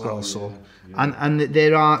on a scroll saw. Yeah. And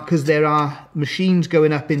there are machines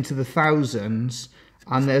going up into the thousands,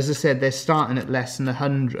 and as I said, they're starting at less than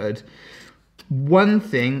 100. One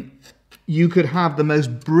thing, you could have the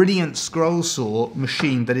most brilliant scroll saw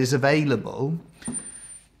machine that is available.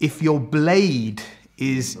 If your blade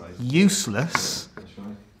is useless,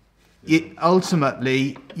 it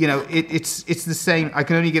ultimately, you know, it's the same. I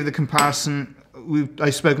can only give the comparison.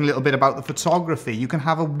 I've spoken a little bit about the photography. You can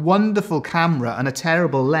have a wonderful camera and a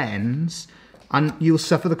terrible lens, and you'll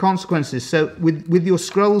suffer the consequences. So with your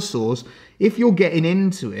scroll saws, if you're getting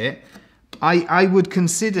into it, I would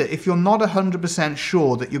consider, if you're not 100%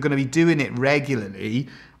 sure that you're going to be doing it regularly,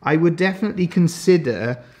 I would definitely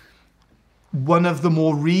consider one of the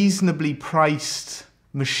more reasonably priced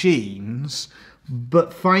machines,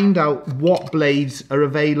 but find out what blades are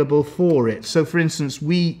available for it. So for instance,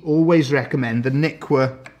 we always recommend the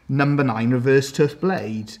Nikwa No. 9 reverse tough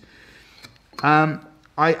blade.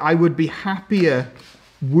 I would be happier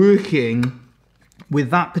working with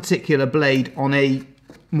that particular blade on a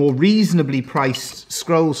more reasonably priced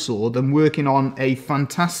scroll saw than working on a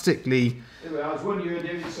fantastically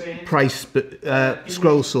priced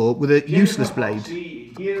scroll saw with a useless blade.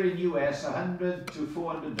 Here in US, $100 to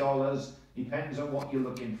 $400 depends on what you're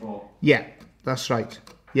looking for. Yeah, that's right.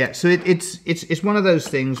 Yeah, so it's one of those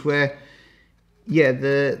things where, yeah,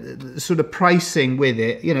 the sort of pricing with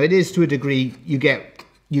it, you know, it is to a degree you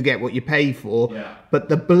get what you pay for. Yeah. But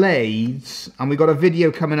the blades, and we've got a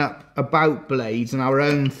video coming up about blades and our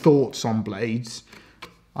own thoughts on blades.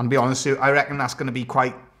 And to be honest with you, I reckon that's going to be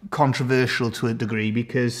quite controversial to a degree,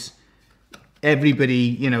 because everybody,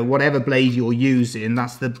 you know, whatever blade you're using,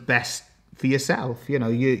 that's the best for yourself. You know,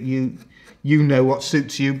 you know what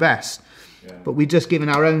suits you best. Yeah. But we're just giving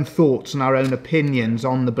our own thoughts and our own opinions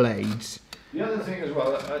on the blades. The other thing as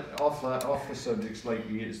well, off the subject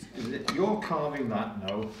slightly, is that you're carving that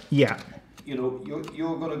now. Yeah. You know,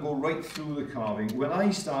 you're going to go right through the carving. When I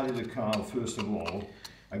started to carve, first of all,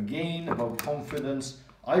 again, about confidence,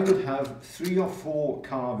 I would have 3 or 4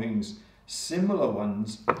 carvings, similar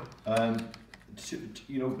ones,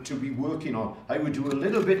 to be working on. I would do a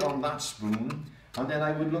little bit on that spoon, and then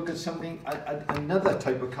I would look at something, another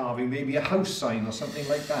type of carving, maybe a house sign or something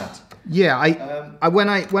like that. Yeah, when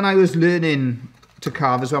I was learning to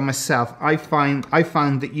carve as well myself, I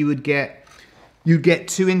found that you'd get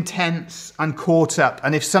too intense and caught up,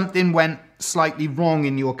 and if something went slightly wrong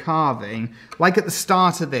in your carving, like at the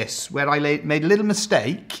start of this where I made a little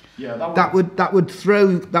mistake, yeah, that would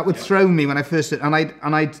throw me when I first did, and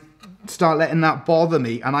I'd start letting that bother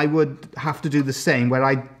me, and I would have to do the same where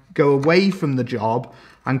I'd go away from the job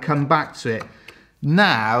and come back to it.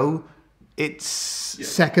 Now it's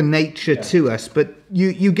second nature to us, but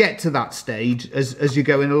you get to that stage as you're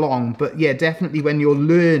going along. But yeah, definitely when you're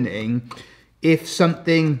learning, if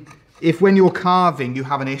when you're carving you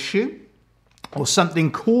have an issue or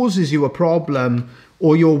something causes you a problem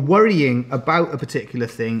or you're worrying about a particular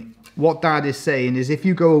thing, what Dad is saying is if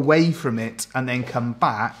you go away from it and then come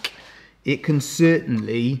back, it can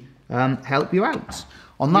certainly help you out.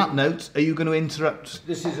 On that note, are you going to interrupt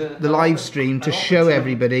the live stream to show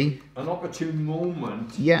everybody? An opportune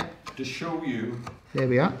moment to show you. There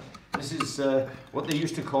we are. This is what they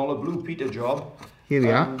used to call a Blue Peter job. Here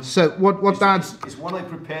we are. So what Dad's... It's one I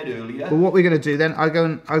prepared earlier. Well, what we're going to do then,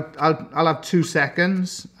 I'll have 2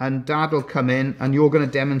 seconds and Dad will come in and you're going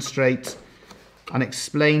to demonstrate and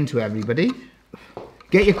explain to everybody.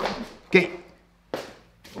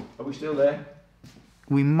 Are we still there?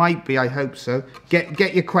 We might be, I hope so.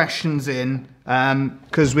 Get your questions in,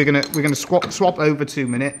 because we're gonna swap over 2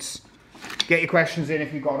 minutes. Get your questions in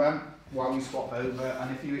if you've got them while we swap over,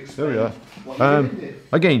 and if you explain there we are. What you're doing.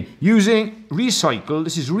 Again, using recycled.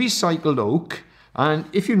 This is recycled oak, and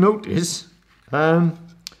if you notice, there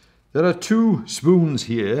are 2 spoons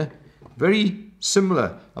here, very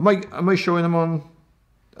similar. Am I showing them on?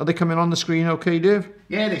 Are they coming on the screen? Okay, Dave?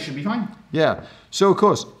 Yeah, they should be fine. Yeah. So of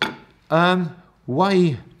course.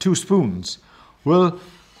 Why 2 spoons? Well,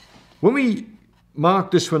 when we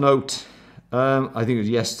marked this one out, I think it was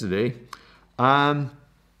yesterday,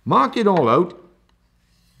 marked it all out,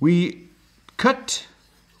 we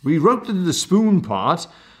routed the spoon part,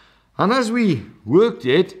 and as we worked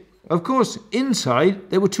it, of course, inside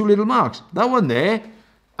there were 2 little marks. That one there,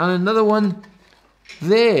 and another one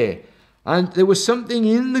there. And there was something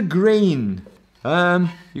in the grain.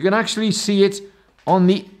 You can actually see it on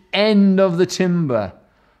the end of the timber.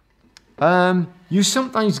 You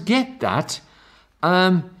sometimes get that.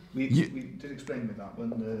 We did explain with that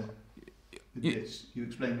one. You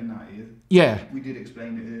explained in that, yeah. We did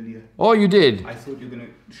explain it earlier. Oh, you did? I thought you were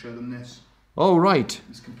going to show them this. Oh, right.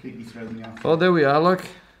 It's completely thrown me off. Oh, there we are, look.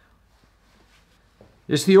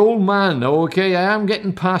 It's the old man, though, okay? I am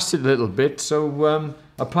getting past it a little bit, so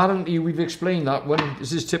apparently we've explained that one.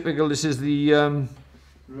 This is typical. This is the...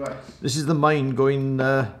 right. This is the mind going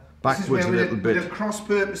backwards a little bit. We've cross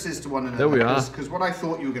purposes to one another. There we are. Because what I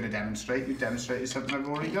thought you were going to demonstrate, you've demonstrated something I've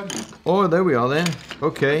already done. Oh, there we are then.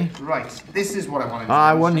 Okay. Right. This is what I wanted to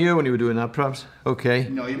I wasn't here when you were doing that, perhaps. Okay.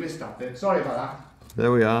 No, you missed that bit. Sorry about that.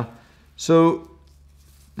 There we are. So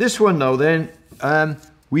this one now then,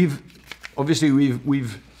 we've obviously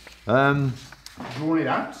drawn it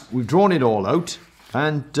out. We've drawn it all out,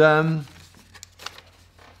 and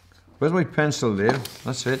where's my pencil there?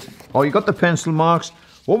 That's it. Oh, you got the pencil marks.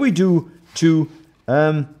 What we do to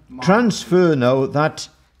transfer now that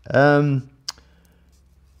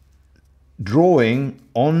drawing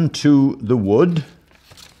onto the wood,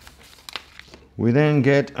 we then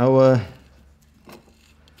get our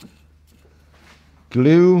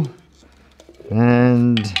glue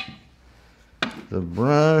and the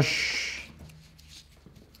brush.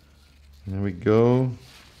 There we go.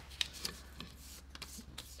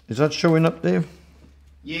 Is that showing up, Dave?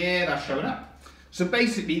 Yeah, that's showing up. So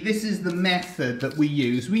basically, this is the method that we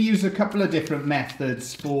use. We use a couple of different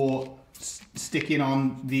methods for sticking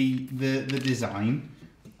on the design.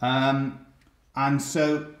 And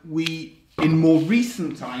so we, in more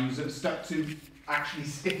recent times, have stuck to actually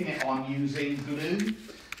sticking it on using glue.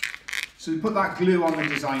 So we put that glue on the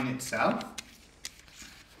design itself.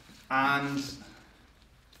 And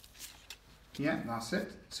yeah, that's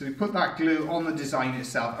it. So we put that glue on the design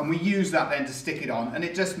itself and we use that then to stick it on, and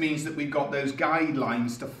it just means that we've got those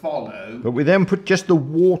guidelines to follow. But we then put just the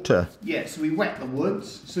water. Yeah, so we wet the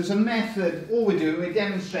woods. So it's a method, all we're doing, we're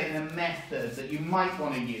demonstrating a method that you might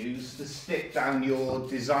want to use to stick down your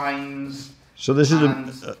designs. So this is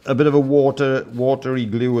a bit of a watery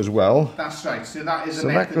glue as well. That's right, so that is a so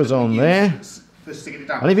method that goes on there. For sticking it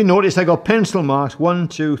down. And if you notice, I got pencil marks, 1,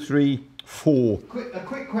 2, 3, 4. A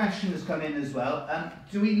quick question has come in as well.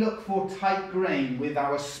 Do we look for tight grain with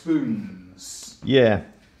our spoons? Yeah.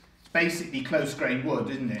 It's basically close grain wood,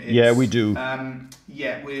 isn't it? Yeah, we do.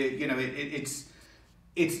 Yeah,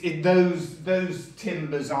 those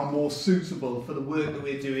timbers are more suitable for the work that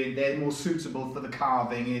we're doing. They're more suitable for the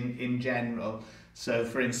carving in general. So,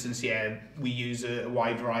 for instance, yeah, we use a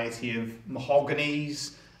wide variety of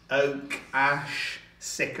mahoganies, oak, ash,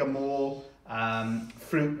 sycamore,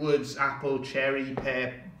 fruit woods, apple, cherry,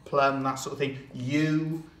 pear, plum, that sort of thing.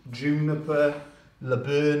 Yew, juniper,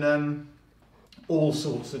 laburnum, all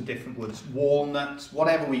sorts of different woods, walnuts,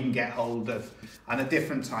 whatever we can get hold of. And at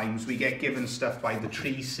different times we get given stuff by the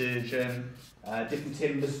tree surgeon, different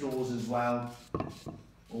timber stores as well,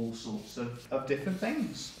 all sorts of different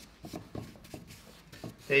things.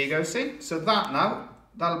 There you go, see? So that now,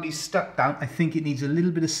 that'll be stuck down. I think it needs a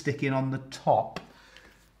little bit of sticking on the top.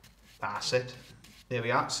 That's it. There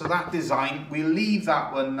we are. So that design, we'll leave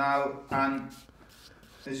that one now, and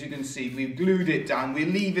as you can see, we've glued it down. We'll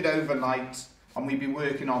leave it overnight, and we'll be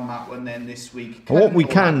working on that one then this week. What we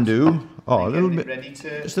can do, a little bit,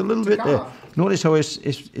 just a little bit there. Notice how it's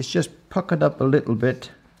just puckered up a little bit.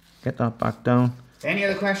 Get that back down. Any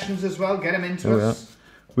other questions as well? Get them into us.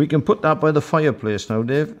 We can put that by the fireplace now,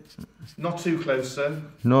 Dave. Not too close, sir.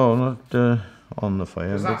 No, not on the fire.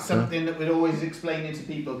 Because that's something that we're always explaining to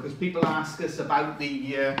people, because people ask us about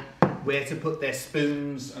the where to put their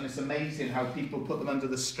spoons, and it's amazing how people put them under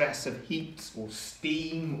the stress of heat or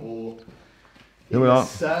steam or here we are.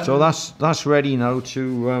 So that's ready now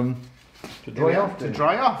to dry off. To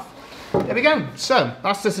dry off. There we go. So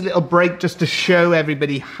that's just a little break just to show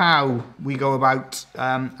everybody how we go about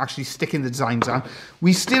actually sticking the designs down.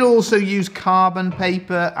 We still also use carbon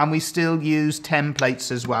paper, and we still use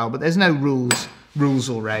templates as well, but there's no rules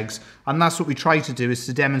or regs. And that's what we try to do, is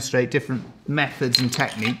to demonstrate different methods and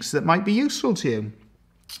techniques that might be useful to you.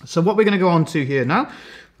 So what we're going to go on to here now,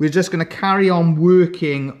 we're just going to carry on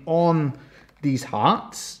working on these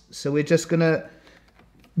hearts. So we're just going to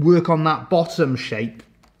work on that bottom shape.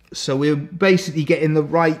 So we're basically getting the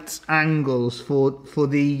right angles for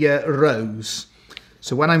the rows.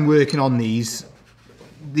 So when I'm working on these,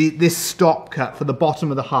 this stop cut for the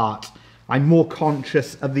bottom of the heart, I'm more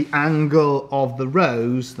conscious of the angle of the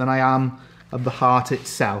rows than I am of the heart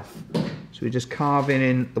itself. So we're just carving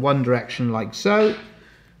in the one direction like so,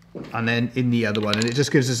 and then in the other one, and it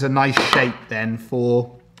just gives us a nice shape then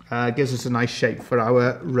for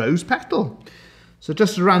our rose petal. So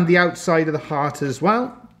just around the outside of the heart as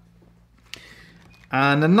well.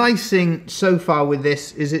 And the nice thing so far with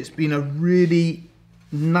this is it's been a really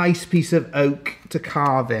nice piece of oak to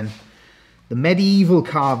carve in. The medieval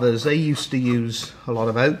carvers, they used to use a lot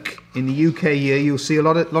of oak. In the UK here, you'll see a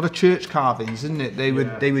lot of church carvings, isn't it? They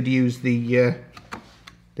would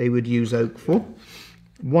use oak for.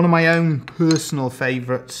 One of my own personal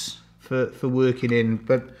favourites for working in,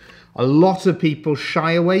 but a lot of people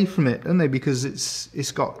shy away from it, don't they? Because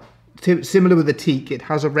it's got, similar with the teak, it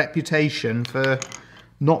has a reputation for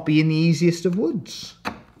not being the easiest of woods.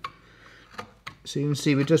 So you can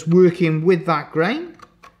see we're just working with that grain,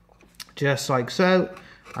 just like so,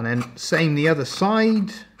 and then same the other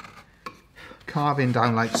side, carving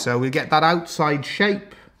down like so. We get that outside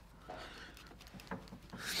shape.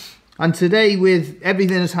 And today, with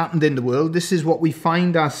everything that's happened in the world, this is what we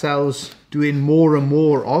find ourselves doing more and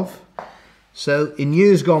more of. So in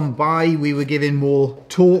years gone by, we were giving more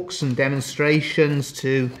talks and demonstrations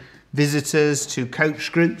to visitors, to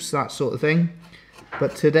coach groups, that sort of thing.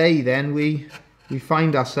 But today then we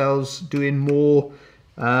find ourselves doing more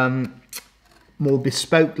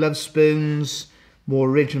bespoke love spoons, more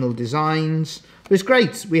original designs. But it's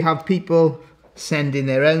great. We have people send in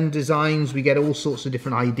their own designs. We get all sorts of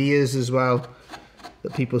different ideas as well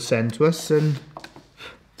that people send to us, and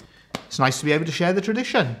it's nice to be able to share the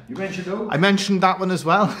tradition. You mentioned oak. I mentioned that one as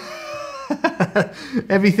well.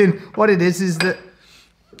 Everything. What it is that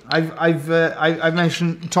I've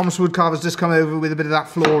mentioned Thomas Woodcarver's just come over with a bit of that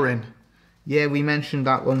flooring. Yeah, we mentioned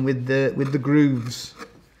that one with the grooves,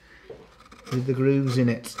 in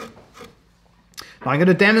it. Now I'm going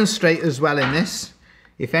to demonstrate as well in this.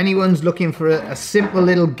 If anyone's looking for a simple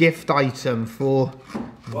little gift item for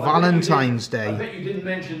Valentine's Day. I bet you didn't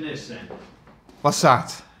mention this then. What's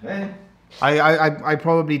that? Eh? I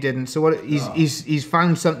probably didn't. So what? He's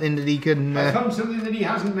found something that he can. I found something that he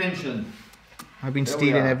hasn't mentioned. I've been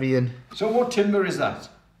stealing everything. So what timber is that?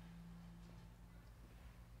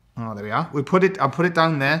 Oh, there we are. I'll put it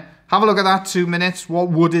down there. Have a look at that. 2 minutes. What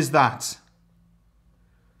wood is that?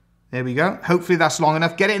 There we go. Hopefully that's long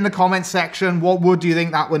enough. Get it in the comment section. What wood do you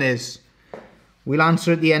think that one is? We'll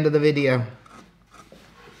answer at the end of the video.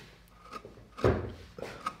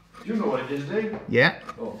 Do you know what it is, Dave? Yeah.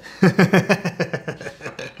 Oh.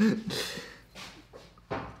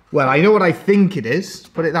 Well, I know what I think it is.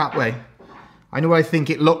 Put it that way. I know what I think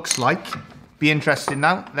it looks like. Be interested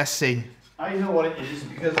now. Let's see. I know what it is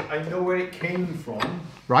because I know where it came from.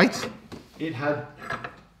 Right. It's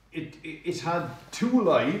had 2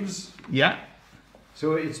 lives. Yeah.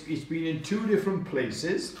 So it's been in 2 different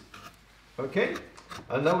places. Okay.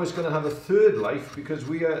 And now it's going to have a 3rd life because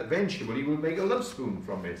we eventually will make a love spoon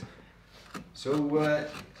from it. So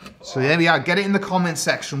there we are. Get it in the comment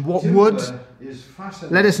section. What timber wood? Is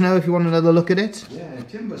fascinating. Let us know if you want another look at it. Yeah,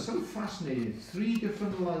 timber, so fascinating. 3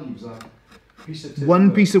 different lives. That piece of timber.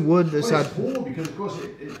 One piece of wood that's well, had. it's 4 because of course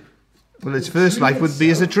Well, its first life would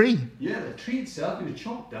be as a tree. Yeah, the tree itself, it was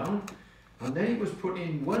chopped down, and then it was put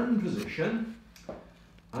in one position,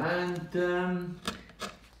 and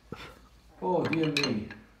oh dear me,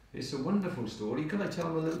 it's a wonderful story. Can I tell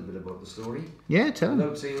them a little bit about the story? Yeah, tell them.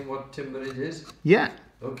 Without saying what timber it is? Yeah.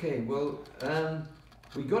 Okay, well,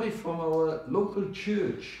 we got it from our local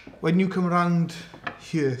church. When you come around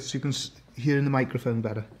here, so you can hear in the microphone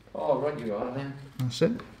better. Oh, right you are then. That's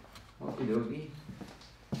it. Okie dokie.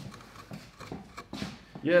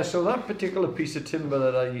 Yeah, so that particular piece of timber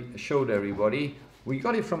that I showed everybody, we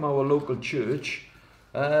got it from our local church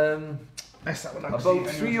about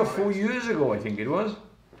 3 or 4 years ago, I think it was.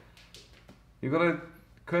 You got a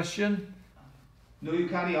question? No, you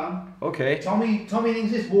carry on. Okay. Tommy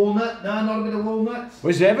thinks it's walnut. No, not a bit of walnut.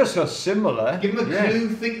 Was ever so similar. Give him a clue.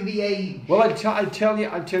 Think of the age. Well, I'll tell you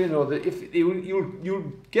no, that if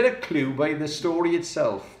you'll get a clue by the story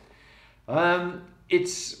itself.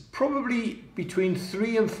 It's probably between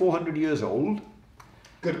 300 and 400 years old.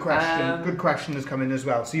 Good question. Good question has come in as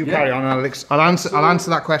well. So you carry on, Alex. I'll answer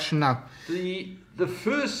that question now. The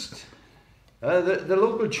first, the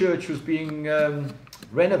local church was being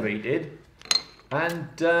renovated, and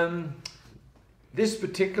this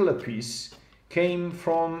particular piece came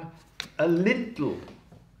from a lintel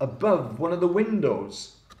above one of the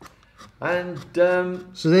windows. And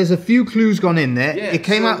so there's a few clues gone in there. Yeah, it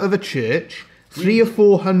came out of a church. 300 or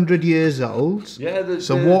 400 years old. Yeah.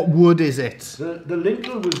 So what wood is it? The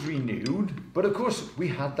lintel was renewed, but of course we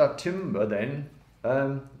had that timber then.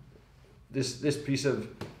 This piece of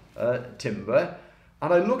timber,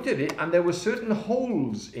 and I looked at it, and there were certain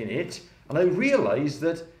holes in it, and I realised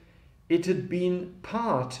that it had been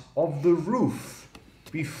part of the roof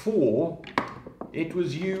before it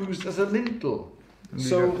was used as a lintel.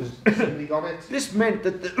 So this meant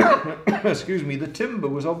that the excuse me, the timber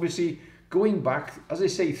was obviously going back, as I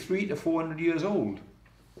say, 300 to 400 years old.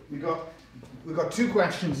 We've got 2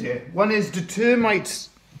 questions here. One is, do termites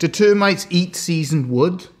eat seasoned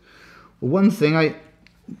wood? Well, one thing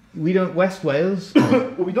we don't, West Wales.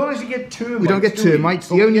 Well, we don't actually get termites. We don't get termites.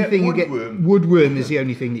 The only thing you get, woodworm is the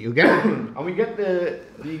only thing that you get. And we get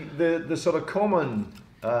the sort of common,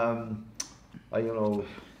 we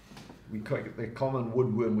call it the common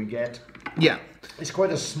woodworm we get. Yeah. It's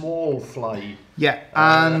quite a small fly. Yeah,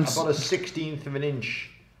 and about a 1/16 of an inch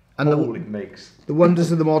and hole it makes. The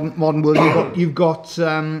wonders of the modern world. You've got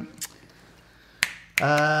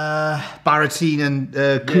Baratine and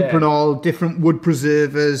Cuprinol, different wood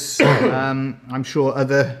preservers. I'm sure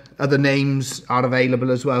other names are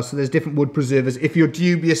available as well. So there's different wood preservers. If you're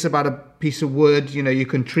dubious about a piece of wood, you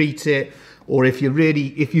can treat it. Or if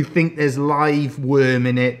you think there's live worm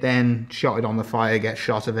in it, then shot it on the fire, get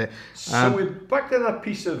shot of it. So we're back to that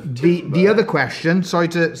piece of timber. The other question, sorry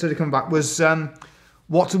to come back, was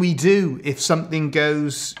what do we do if something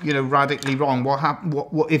goes radically wrong? What happen?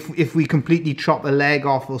 What if we completely chop a leg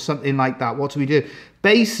off or something like that? What do we do?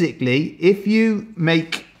 Basically, if you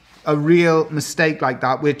make a real mistake like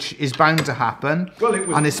that, which is bound to happen, well, it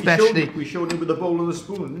was, and especially we showed it with the bowl and the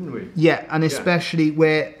spoon, didn't we? Yeah, and especially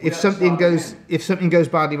where if something goes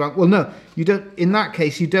badly wrong, well, no, you don't. In that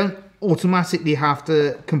case, you don't automatically have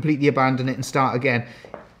to completely abandon it and start again.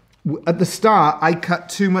 At the start, I cut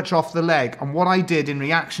too much off the leg, and what I did in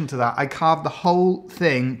reaction to that, I carved the whole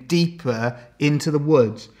thing deeper into the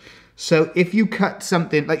wood. So if you cut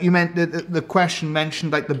something like you meant, the question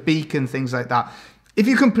mentioned like the beak and things like that. If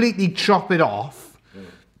you completely chop it off,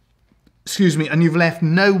 excuse me, and you've left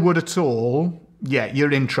no wood at all, yeah,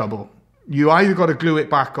 you're in trouble. You either got to glue it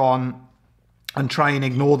back on and try and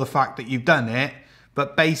ignore the fact that you've done it,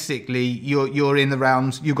 but basically you're in the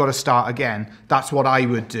realms, you've got to start again. That's what I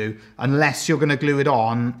would do. Unless you're going to glue it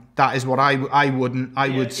on, that is what I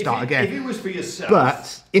would start again. If it was for yourself.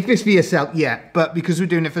 But if it's for yourself, yeah, but because we're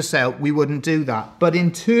doing it for sale, we wouldn't do that. But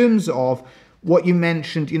in terms of what you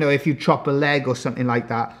mentioned, if you chop a leg or something like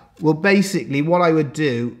that, well, basically what I would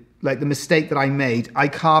do, like the mistake that I made, I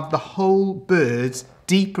carved the whole bird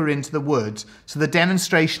deeper into the wood. So the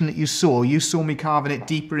demonstration that you saw me carving it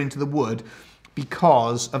deeper into the wood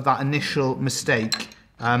because of that initial mistake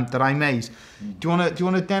that I made. Do you want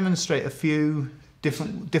to demonstrate a few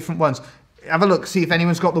different ones? Have a look, see if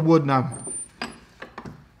anyone's got the wood now.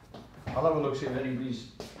 I'll have a look, see if anybody's...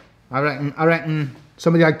 I reckon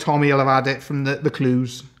somebody like Tommy will have had it from the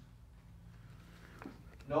clues.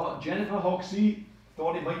 No, Jennifer Hoxie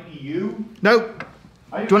thought it might be you. No.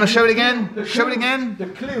 Do you want to show it again? Show it again. The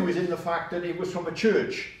clue is in the fact that it was from a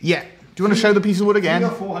church. Yeah. Do you want to show the piece of wood again?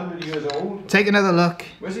 300 or 400 years old. Take another look.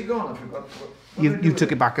 Where's it gone? I forgot. You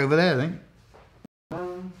took it back over there, I think.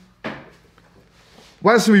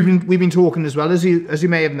 Well, so we've been talking as well, as you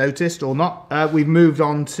may have noticed or not. We've moved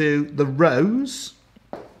on to the rose,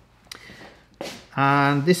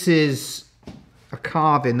 and this is a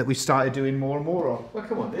carving that we started doing more and more of. Well,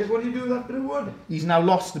 come on, Dave. What do you do with that bit of wood? He's now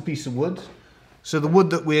lost the piece of wood, so the wood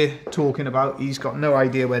that we're talking about, he's got no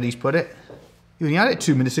idea where he's put it. He only had it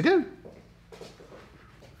 2 minutes ago.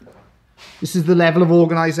 This is the level of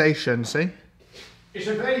organisation. See? It's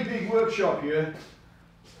a very big workshop here.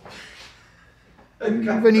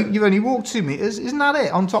 You've only walked 2 meters, isn't that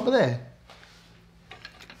it? On top of there.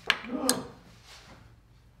 Oh.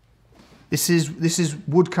 This is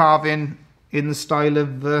wood carving in the style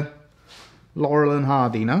of Laurel and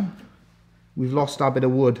Hardy. No, we've lost our bit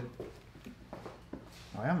of wood.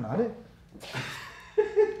 I haven't had it.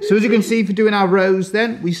 So as you can see, for doing our rows,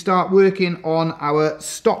 then we start working on our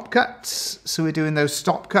stop cuts. So we're doing those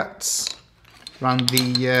stop cuts around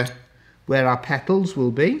the where our petals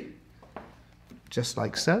will be. Just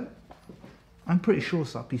like so. I'm pretty sure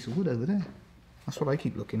it's that piece of wood over there. That's what I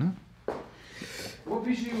keep looking at. What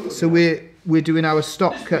piece are you looking So we're doing our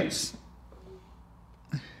stop cuts.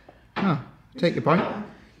 Oh, take your point.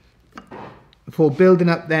 For building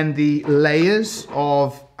up then the layers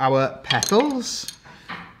of our petals.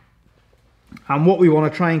 And what we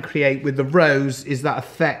want to try and create with the rose is that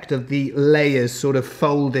effect of the layers sort of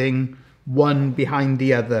folding one behind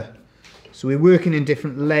the other. So we're working in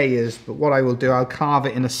different layers, but what I will do, I'll carve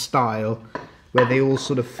it in a style where they all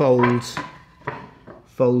sort of fold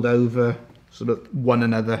over sort of one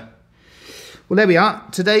another. Well, there we are.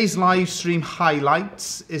 Today's live stream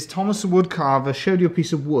highlights is Thomas the Woodcarver showed you a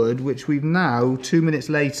piece of wood which we've now, 2 minutes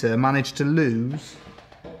later, managed to lose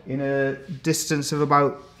in a distance of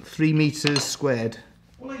about 3 meters squared.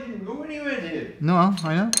 Well, I didn't go anywhere, did it? No,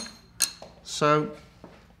 I know. So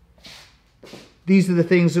these are the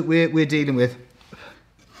things that we're dealing with.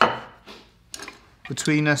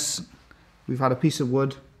 Between us, we've had a piece of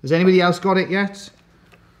wood. Has anybody else got it yet?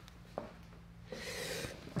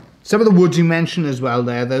 Some of the woods you mentioned as well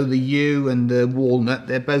there, though, the yew and the walnut,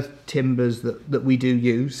 they're both timbers that we do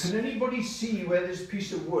use. Can anybody see where this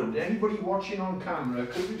piece of wood, anybody watching on camera,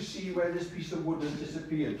 could you see where this piece of wood has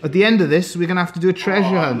disappeared? At the end of this, we're going to have to do a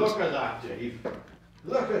treasure hunt. Look at that, Dave.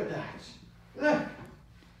 Look at that. Look.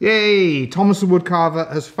 Yay! Thomas the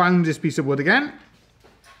Woodcarver has found this piece of wood again.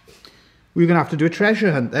 We're going to have to do a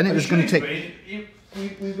treasure hunt then. It was going to take...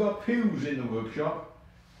 We've got pews in the workshop.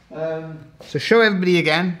 So show everybody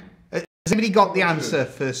again. Has anybody got the answer,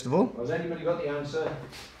 first of all? Has anybody got the answer?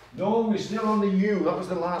 No, we're still on the yew. That was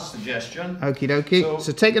the last suggestion. Okie dokie.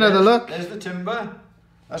 So take another look. There's the timber.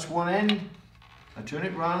 That's one end. I turn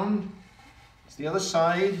it round. It's the other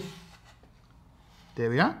side. There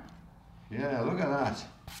we are. Yeah, look at that.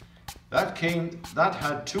 That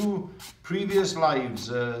had 2 previous lives,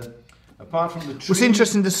 apart from the tree. What's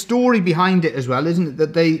interesting, the story behind it as well, isn't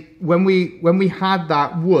it? That when we had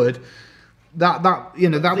that wood, that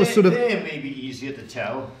was sort of... There may be easier to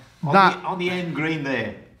tell. On the end grain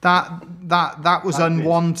there. That was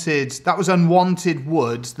unwanted. That was unwanted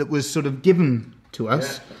wood that was sort of given to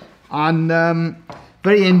us, yeah. And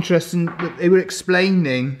very interesting that they were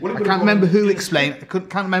explaining. I can't remember who explained.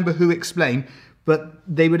 Can't remember who explained. But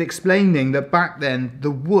they were explaining that back then the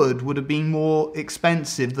wood would have been more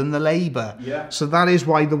expensive than the labour. Yeah. So that is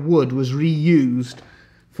why the wood was reused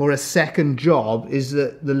for a second job, is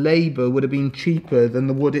that the labour would have been cheaper than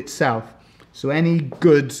the wood itself. So any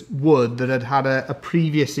good wood that had had a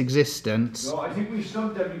previous existence... No, I think we've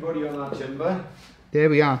stumped everybody on that timber. There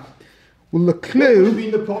we are. Well, the clue... What would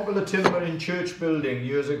have been the popular timber in church building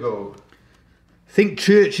years ago? Think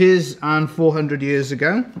churches and 400 years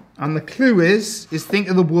ago. And the clue is think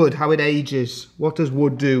of the wood, how it ages. What does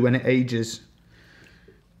wood do when it ages?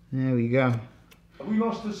 There we go. Have we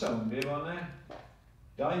lost the sound, Dave, on there?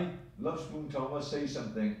 Di, Lovespoon Thomas, say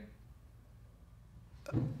something.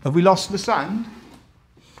 Have we lost the sound?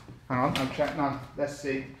 Hang on, I'll check now. Let's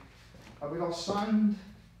see. Have we lost sound?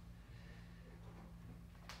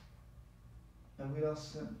 Have we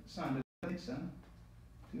lost sound? I think so.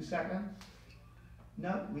 2 seconds.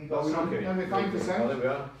 No, we got we're sound. okay. No, we're fine for sound. Oh, there we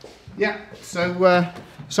are. Yeah, so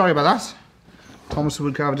sorry about that. Thomas the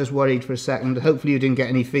Woodcarver just worried for a second. Hopefully you didn't get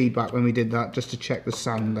any feedback when we did that, just to check the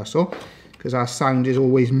sound, that's all. Because our sound is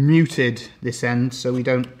always muted this end, so we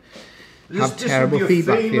don't have terrible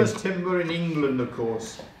feedback for you. This would be a famous timber in England, of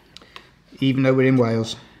course. Even though we're in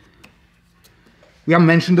Wales. We haven't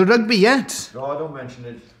mentioned the rugby yet. No, I don't mention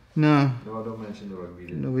it. No. No, I don't mention the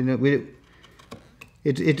rugby. No,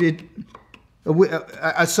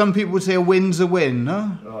 as some people would say, a win's a win,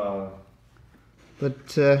 no?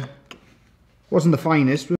 But wasn't the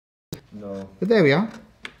finest. No. But there we are.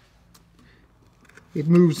 It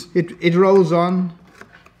moves, it rolls on.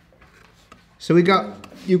 So we got,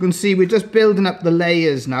 you can see we're just building up the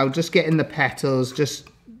layers now, just getting the petals, just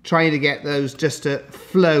trying to get those just to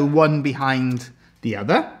flow one behind the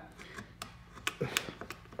other.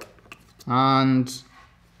 And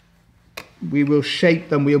we will shape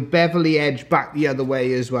them, we'll bevelly edge back the other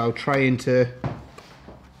way as well, trying to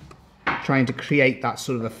create that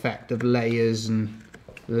sort of effect of layers and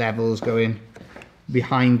levels going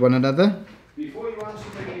behind one another. Before you answer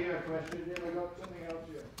the question, I got something else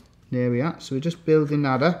here. There we are. So we're just building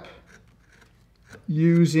that up,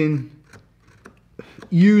 using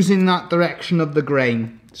that direction of the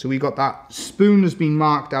grain. So we got that spoon has been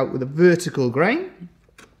marked out with a vertical grain.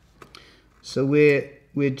 So we're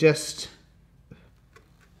just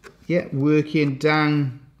working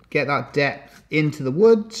down, get that depth into the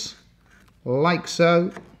woods, like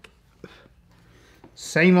so.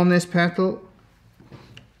 Same on this petal.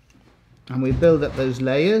 And we build up those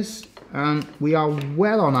layers, and we are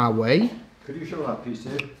well on our way. Could you show that piece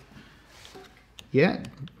here? Yeah,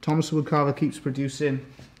 Thomas the Woodcarver keeps producing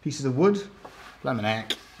pieces of wood. Lemon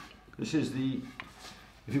egg. This is the,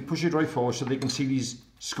 if you push it right forward so they can see these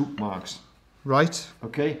scoop marks. Right.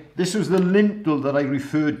 Okay, this was the lintel that I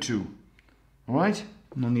referred to. Alright?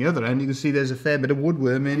 And on the other end you can see there's a fair bit of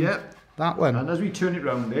woodworm in that one. And as we turn it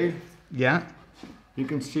round, Dave, you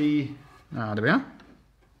can see, there we are.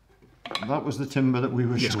 That was the timber that we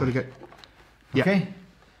were showing. Just got to get. Okay.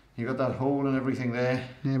 You got that hole and everything there.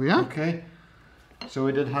 There we are. Okay. So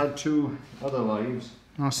it had had 2 other lives.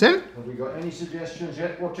 That's it. Have we got any suggestions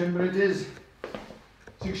yet what timber it is?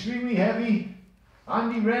 It's extremely heavy.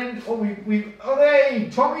 Andy Wren. Oh, hooray!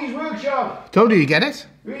 Tommy's Workshop. Told you you get it.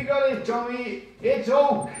 We got it, Tommy. It's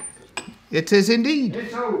oak. It is indeed.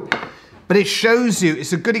 It's oak. But it shows you,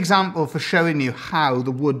 it's a good example for showing you how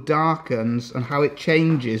the wood darkens and how it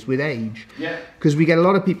changes with age. Yeah. Because we get a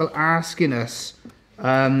lot of people asking us,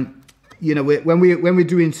 you know, when we're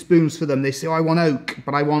doing spoons for them, they say, oh, I want oak,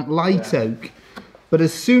 but I want light oak. But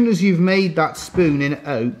as soon as you've made that spoon in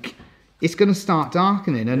oak, it's going to start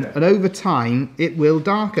darkening, and over time it will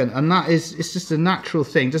darken, and it's just a natural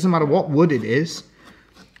thing. Doesn't matter what wood it is.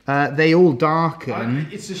 They all darken.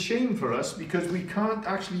 It's a shame for us because we can't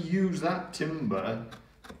actually use that timber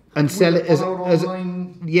and sell it as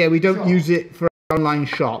we don't use it for our online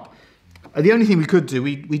shop. The only thing we could do,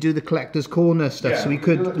 we do the collector's corner stuff, so we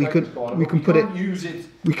can put it.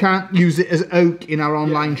 We can't use it as oak in our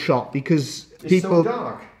online shop because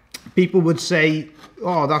people would say,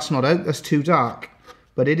 oh, that's not oak, that's too dark,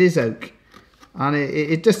 but it is oak. And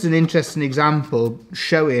it's just an interesting example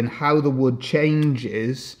showing how the wood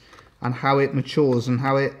changes and how it matures and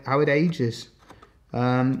how it ages.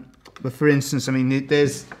 But for instance, I mean,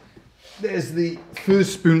 there's the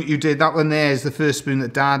first spoon that you did. That one there is the first spoon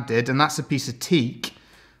that Dad did, and that's a piece of teak.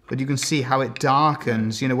 But you can see how it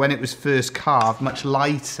darkens. You know, when it was first carved, much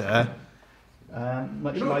lighter.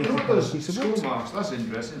 Much lighter. Look at those screw marks. That's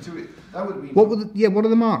interesting. That would be. What are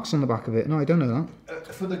the marks on the back of it? No, I don't know that.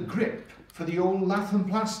 For the grip. For the old lath and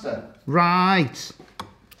plaster. Right.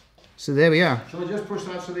 So there we are. Shall I just push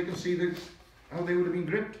that so they can see how they would have been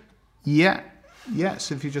gripped? Yeah. Yeah,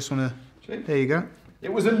 so if you just want to... There you go.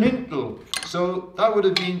 It was a lintel. So that would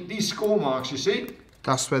have been these score marks, you see?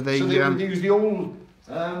 That's where they... So they would use the old,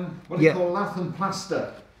 what do you call lath and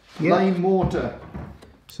plaster? Lime mortar.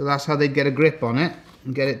 So that's how they'd get a grip on it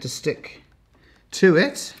and get it to stick to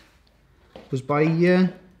it. Was by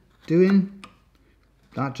doing...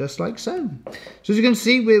 that just like so. So as you can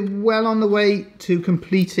see, we're well on the way to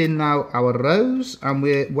completing now our rose, and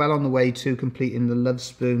we're well on the way to completing the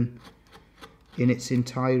Lovespoon in its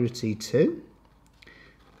entirety too.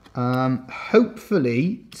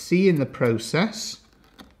 Hopefully seeing the process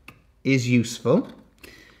is useful.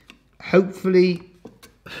 Hopefully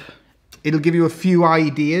it'll give you a few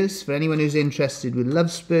ideas for anyone who's interested with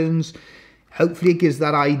Lovespoons. Hopefully it gives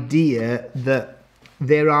that idea that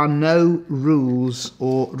there are no rules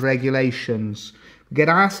or regulations. We get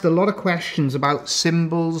asked a lot of questions about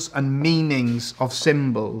symbols and meanings of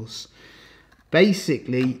symbols.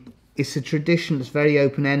 Basically, it's a tradition that's very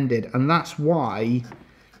open-ended, and that's why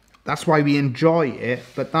we enjoy it,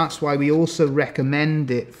 but that's why we also recommend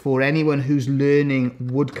it for anyone who's learning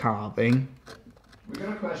wood carving. We've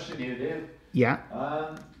got a question here, Dave. Yeah.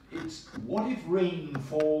 It's, what if rain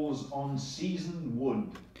falls on seasoned wood?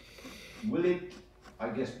 Will it, I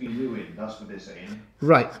guess, be ruined? That's what they're saying.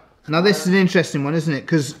 Right. Now this is an interesting one, isn't it?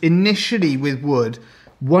 Because initially with wood,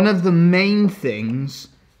 one of the main things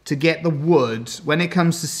to get the wood, when it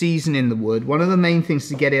comes to seasoning the wood, one of the main things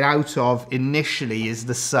to get it out of initially is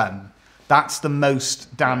the sun. That's the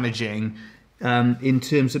most damaging in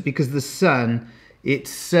terms of, because the sun,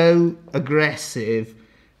 it's so aggressive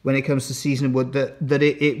when it comes to seasoning wood that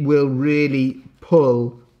it will really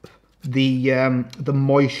pull the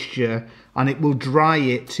moisture, and it will dry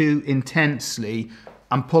it too intensely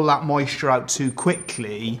and pull that moisture out too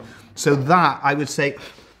quickly. So that, I would say,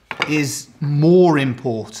 is more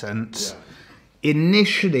important. Yeah.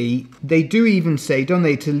 Initially, they do even say, don't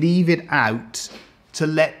they, to leave it out, to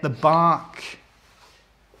let the bark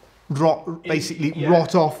rot, basically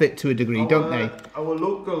rot off it to a degree, don't they? Our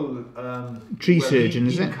local tree surgeon,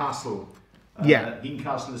 is it? Castle,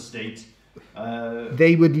 Castle Estate.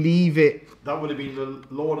 They would leave it. That would have been the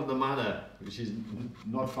Lord of the Manor, which is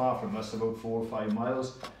not far from us, about 4 or 5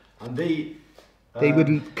 miles, and they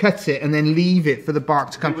would cut it and then leave it for the bark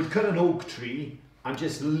to come. They would cut an oak tree and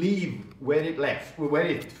just leave where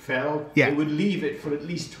it fell. Yeah. They would leave it for at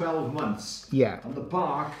least 12 months. Yeah. And the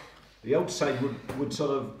bark, the outside would sort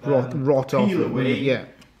of rot off away. Yeah.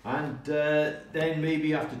 And then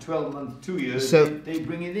maybe after 12 months, 2 years, they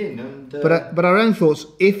bring it in. And, but our own thoughts,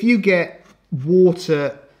 if you get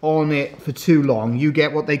water on it for too long, you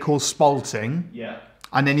get what they call spalting. Yeah.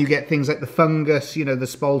 And then you get things like the fungus, you know, the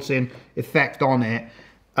spalting effect on it.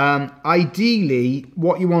 Ideally,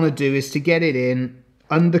 what you want to do is to get it in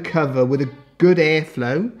undercover with a good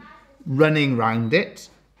airflow running round it.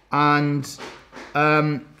 And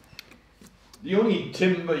the only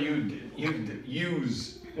timber you'd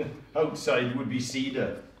use outside would be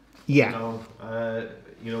cedar. Yeah.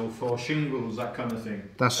 You know, for shingles, that kind of thing.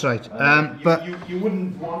 That's right. But you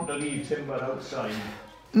wouldn't want to leave timber outside.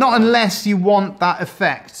 Not unless you want that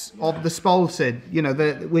effect of the spalted, you know,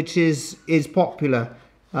 which is popular.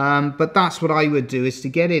 But that's what I would do, is to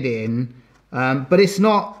get it in. But it's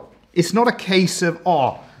not a case of,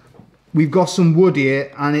 we've got some wood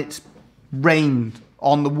here and it's rained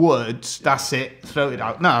on the wood, that's it, throw it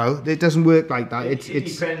out. No, it doesn't work like that. It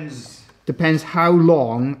depends how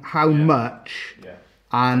long, how much,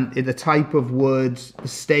 and the type of wood, the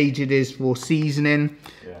stage it is for seasoning.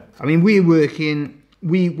 Yeah. I mean,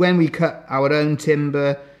 when we cut our own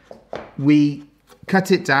timber, we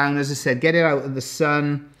cut it down, as I said, get it out of the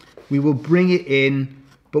sun. We will bring it in,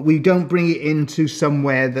 but we don't bring it into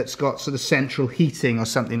somewhere that's got sort of central heating or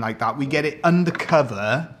something like that. We get it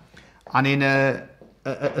undercover and in a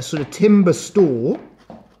sort of timber store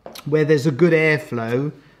where there's a good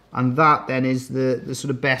airflow, and that then is the sort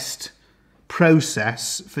of best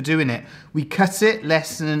process for doing it. We cut it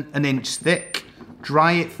less than an inch thick,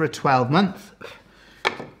 dry it for a 12-month,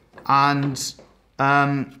 and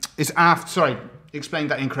it's after, sorry,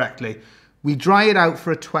 explained that incorrectly. We dry it out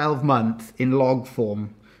for a 12-month in log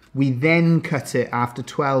form. We then cut it after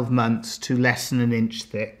 12 months to less than an inch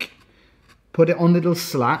thick, put it on little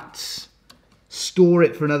slats, store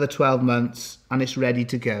it for another 12 months, and it's ready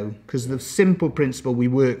to go. Because the simple principle we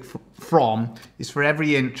work from is for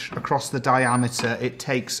every inch across the diameter, it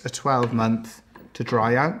takes a 12-month to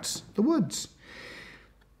dry out the woods.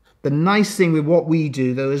 The nice thing with what we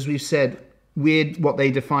do, though, as we've said, we're what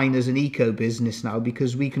they define as an eco business now,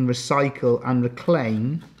 because we can recycle and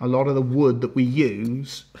reclaim a lot of the wood that we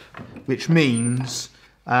use, which means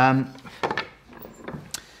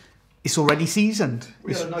it's already seasoned.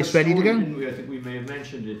 It's ready to go. I think we may have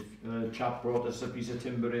mentioned it. A chap brought us a piece of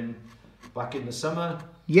timber in back in the summer.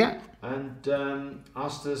 Yeah. And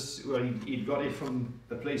asked us, well, he'd got it from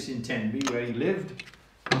the place in Tenby where he lived.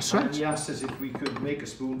 That's right. And he asked us if we could make a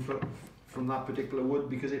spoon from that particular wood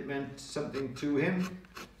because it meant something to him.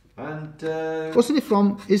 And wasn't it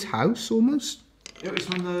from his house almost? It was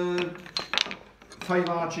from the Five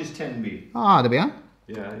Arches Tenby. Ah, there we are.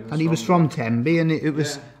 Yeah, he was from Tenby, and it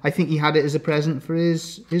was. Yeah. I think he had it as a present for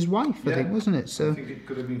his wife. I think, wasn't it? So I think it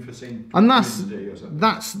could have been for St. And Day or something.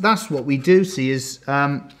 that's what we do see is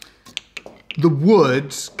the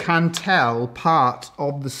woods can tell part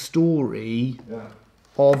of the story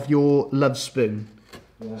of your love spoon.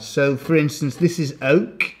 Yeah. So, for instance, this is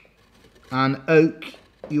oak, and oak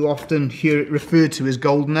you often hear it referred to as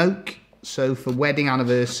golden oak. So for wedding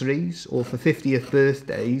anniversaries or for 50th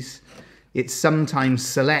birthdays, it's sometimes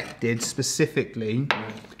selected specifically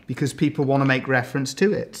because people want to make reference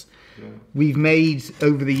to it. Yeah. We've made,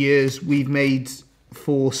 over the years, we've made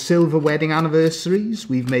for silver wedding anniversaries,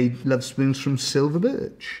 we've made Lovespoons from silver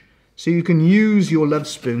birch. So you can use your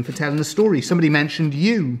Lovespoon for telling a story. Somebody mentioned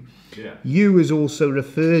yew. Yeah. Yew is also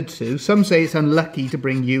referred to. Some say it's unlucky to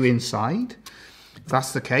bring yew inside. If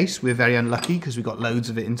that's the case, we're very unlucky because we've got loads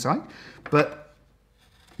of it inside. But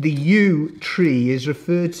the yew tree is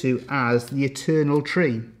referred to as the eternal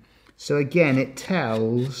tree. So again, it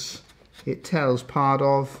tells part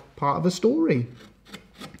of a story.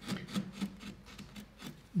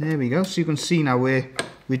 There we go. So you can see now we're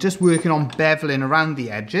just working on beveling around the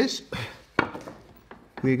edges.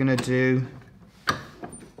 We're gonna do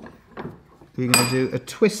a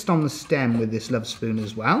twist on the stem with this Lovespoon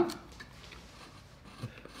as well.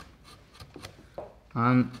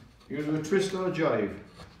 And you're gonna do a twist or a jive?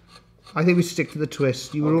 I think we stick to the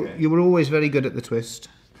twist. You were always very good at the twist.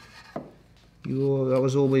 That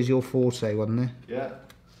was always your forte, wasn't it? Yeah.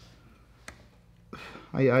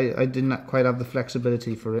 I didn't quite have the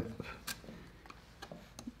flexibility for it.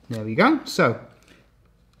 There we go. So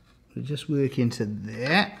we just work into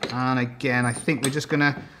there, and again, I think we're just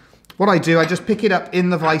gonna. What I do, I just pick it up in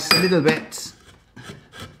the vise a little bit.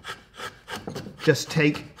 Just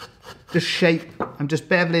take the shape. I'm just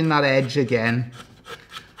beveling that edge again,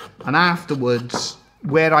 and afterwards,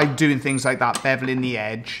 where I'm doing things like that, beveling the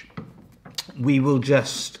edge, we will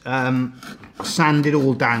just sand it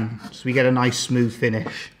all down so we get a nice smooth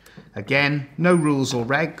finish. Again, no rules or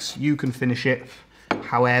regs. You can finish it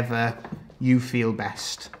however you feel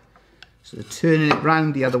best. So turning it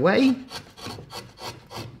round the other way,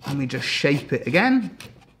 and we just shape it again.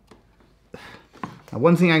 Now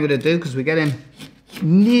one thing I'm going to do, because we're getting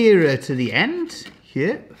nearer to the end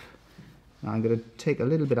here, I'm going to take a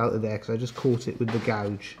little bit out of there because I just caught it with the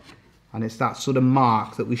gouge, and it's that sort of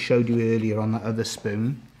mark that we showed you earlier on that other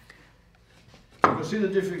spoon. You can see the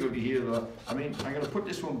difficulty here though. I mean, I'm going to put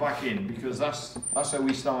this one back in because that's how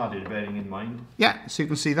we started, bearing in mind. Yeah, so you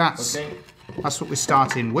can see that's what we're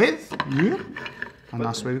starting with. Yeah. And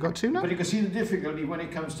that's where we got to now. But you can see the difficulty when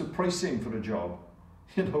it comes to pricing for a job.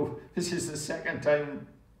 You know, this is the second time.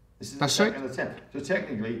 This is the second attempt. So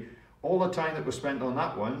technically, all the time that was spent on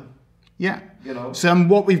that one. Yeah. You know. So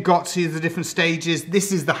what we've got to the different stages.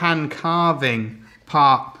 This is the hand carving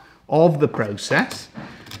part of the process.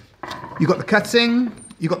 You've got the cutting,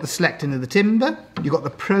 you've got the selecting of the timber, you've got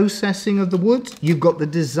the processing of the wood, you've got the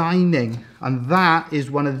designing, and that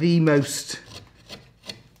is one of the most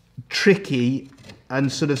tricky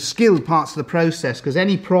and sort of skilled parts of the process, because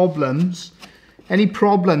any problems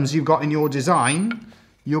you've got in your design,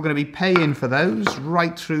 you're going to be paying for those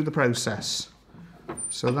right through the process.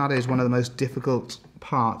 So that is one of the most difficult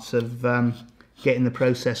parts of getting the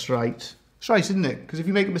process right. It's right, isn't it? Because if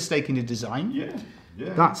you make a mistake in your design,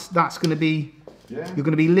 that's going to be, you're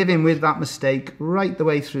going to be living with that mistake right the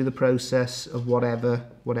way through the process of whatever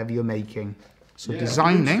you're making. So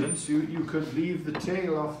designing. For instance, you could leave the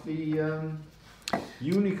tail off the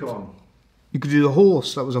unicorn. You could do a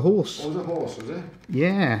horse. That was a horse. Oh, it was a horse, was it?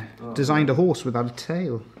 Yeah, designed a horse without a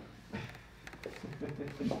tail.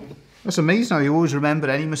 That's amazing how you always remember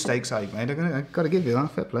any mistakes I've made. I've got to give you that,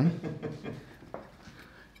 fair play.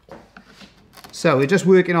 So we're just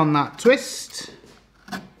working on that twist.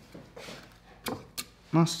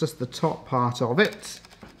 That's just the top part of it.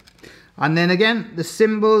 And then again, the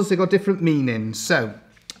symbols, they've got different meanings. So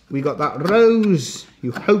we got that rose.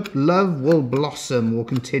 You hope love will blossom, will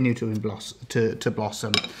continue to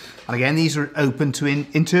blossom. And again, these are open to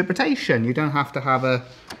interpretation. You don't have to have a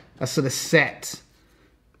sort of set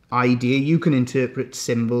idea. You can interpret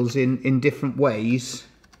symbols in different ways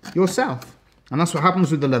yourself. And that's what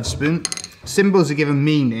happens with the Lovespoon. Symbols are given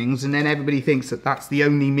meanings, and then everybody thinks that that's the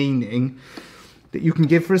only meaning that you can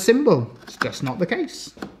give for a symbol. It's just not the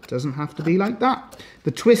case. It doesn't have to be like that.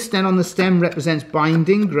 The twist then on the stem represents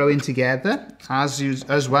binding, growing together.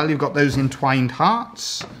 As well, you've got those entwined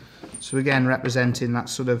hearts. So again, representing that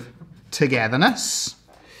sort of togetherness.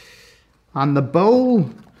 And the bowl,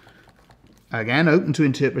 again, open to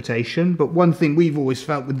interpretation. But one thing we've always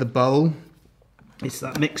felt with the bowl, it's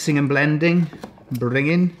that mixing and blending,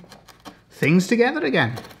 bringing things together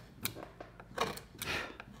again.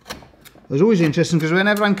 It was always interesting because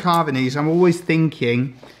whenever I'm carving these, I'm always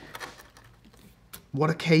thinking, what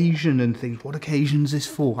occasion and things, what occasion is this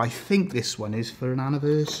for? I think this one is for an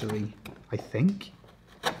anniversary, I think.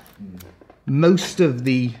 Most of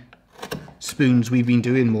the spoons we've been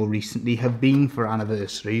doing more recently have been for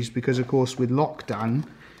anniversaries because, of course, with lockdown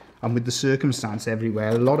and with the circumstance everywhere,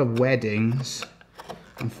 a lot of weddings,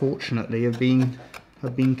 unfortunately, have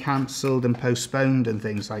been cancelled and postponed and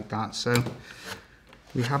things like that. So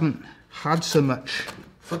we haven't had so much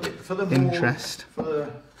interest. For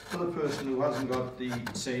the person who hasn't got the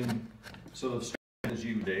same sort of strength as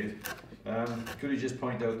you, Dave, could you just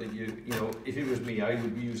point out that you know, if it was me, I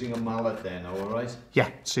would be using a mallet then, all right? Yeah,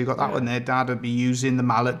 so you got that one there. Dad would be using the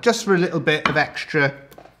mallet just for a little bit of extra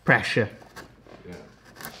pressure. Yeah.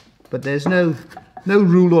 But there's no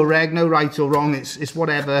rule or reg, no right or wrong. It's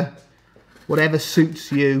whatever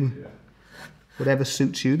suits you, whatever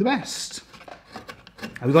suits you the best.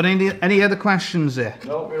 Have we got any other questions there?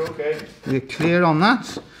 No, we're okay. We're clear on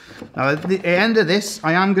that. Now at the end of this,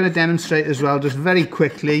 I am going to demonstrate as well, just very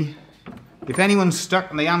quickly. If anyone's stuck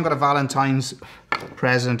and they haven't got a Valentine's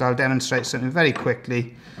present, I'll demonstrate something very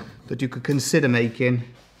quickly that you could consider making,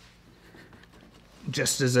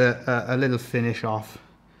 just as a little finish off.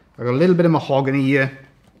 I've got a little bit of mahogany here.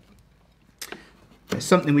 It's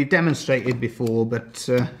something we've demonstrated before, but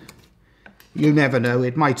you never know,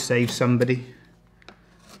 it might save somebody.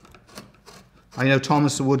 I know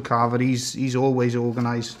Thomas the woodcarver, he's always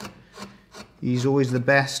organised. He's always the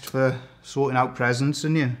best for sorting out presents,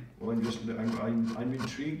 isn't you? Well, I'm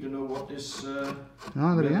intrigued to know what this Oh,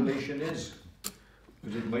 revelation is,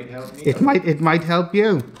 because it might help me. It might help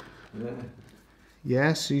you. Yeah.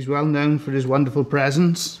 Yes, he's well known for his wonderful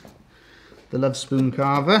presents. The Lovespoon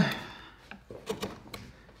carver.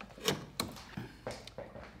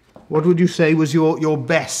 What would you say was your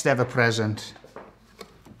best ever present?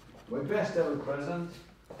 My best ever present?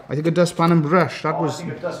 I think a dustpan and brush. That was. I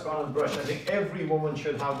think a dustpan and brush. I think every woman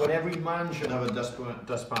should have, well, every man should have a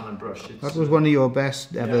dustpan and brush. That was one of your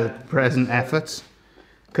best ever present efforts.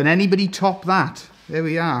 Can anybody top that? There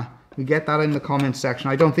we are. We get that in the comments section.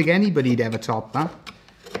 I don't think anybody'd ever top that.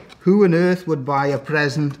 Who on earth would buy a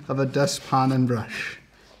present of a dustpan and brush?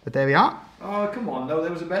 But there we are. Oh, come on, no,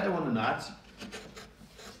 there was a better one than that.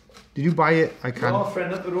 Did you buy it? I can't. Our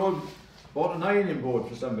friend up the road bought an ironing board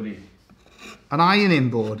for somebody. An ironing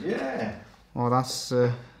board? Yeah. Oh, that's,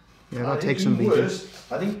 yeah, that takes some beating.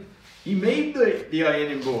 I think he made the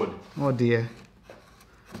ironing board. Oh dear.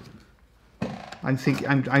 I'm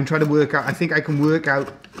trying to work out, I think I can work out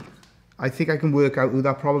who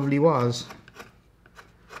that probably was.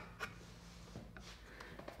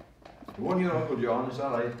 The one your Uncle John, is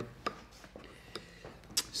that right?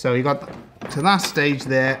 So you got to that stage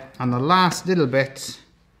there, and the last little bit,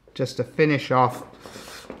 just to finish off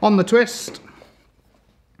on the twist.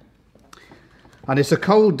 And it's a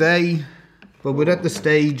cold day, but we're at the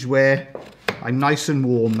stage where I'm nice and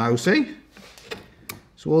warm now, see?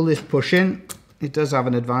 So all this pushing, it does have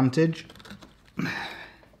an advantage.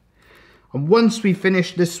 And once we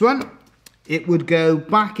finish this one, it would go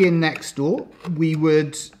back in next door. We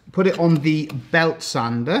would put it on the belt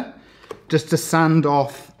sander, just to sand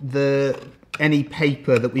off any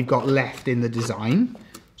paper that we've got left in the design.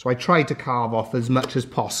 So I tried to carve off as much as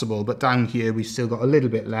possible, but down here we've still got a little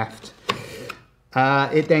bit left.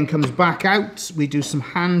 It then comes back out. We do some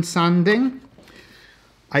hand sanding.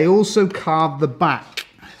 I also carved the back.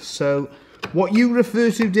 So what you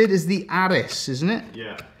refer to did is the aris, isn't it?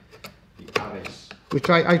 Yeah, the aris. Which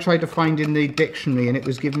I tried to find in the dictionary, and it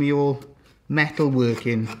was giving me all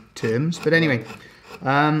metalworking terms. But anyway.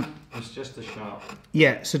 It's just a sharp.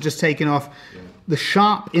 Yeah, so just taking off the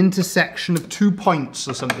sharp intersection of 2 points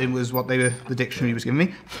or something was what the dictionary was giving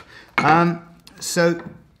me. So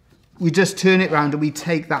we just turn it round and we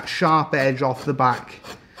take that sharp edge off the back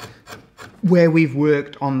where we've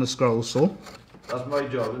worked on the scroll saw. That's my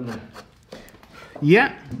job, isn't it?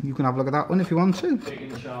 Yeah, you can have a look at that one if you want to. Taking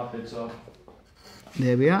the sharp bits off.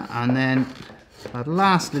 There we are, and then that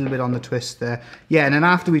last little bit on the twist there. Yeah, and then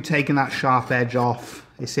after we've taken that sharp edge off,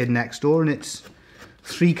 it's in next door, and it's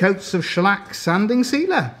 3 coats of shellac sanding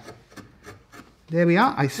sealer. There we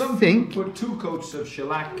are. Some people put 2 coats of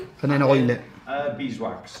shellac and then oil it.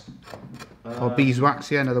 Beeswax. Or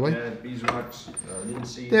beeswax, yeah, another way. Yeah, beeswax,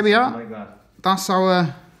 linseed. There we are. Like that. That's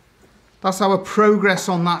our progress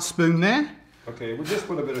on that spoon there. Okay, we'll just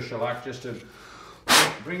put a bit of shellac just to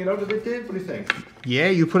bring it out a bit, Dave. What do you think? Yeah,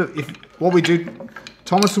 you put it. What we do,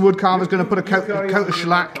 Thomas the woodcarver is going to put a coat of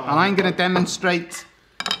shellac, and I'm going to demonstrate.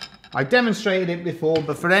 I've demonstrated it before,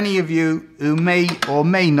 but for any of you who may or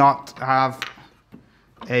may not have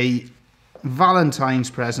a Valentine's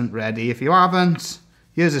present ready, if you haven't,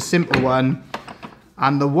 here's a simple one.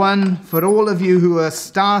 And the one for all of you who are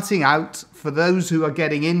starting out, for those who are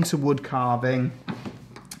getting into wood carving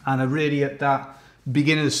and are really at that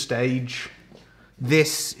beginner stage,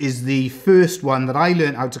 this is the first one that I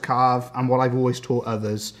learned how to carve and what I've always taught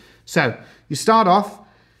others. So you start off,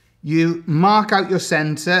 you mark out your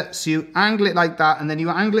center, so you angle it like that, and then you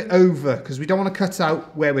angle it over, because we don't want to cut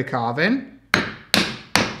out where we're carving.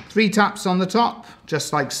 3 taps on the top,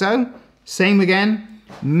 just like so. Same again,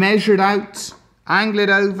 measure it out, angle it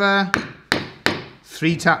over,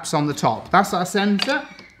 3 taps on the top. That's our center.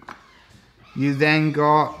 You then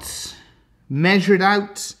got measure it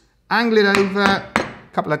out, angle it over,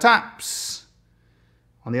 couple of taps.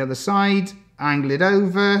 On the other side, angle it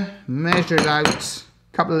over, measure it out,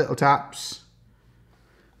 couple of little taps.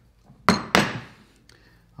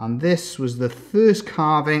 And this was the first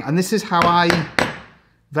carving, and this is how I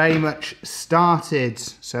very much started.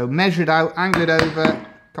 So measure it out, angle it over,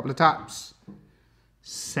 couple of taps.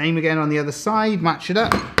 Same again on the other side, match it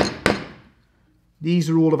up. These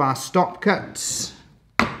are all of our stop cuts.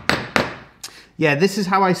 Yeah, this is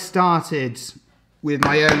how I started with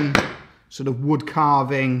my own sort of wood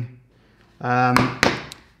carving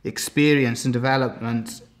experience and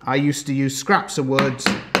development. I used to use scraps of wood,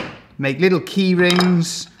 make little key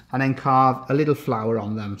rings, and then carve a little flower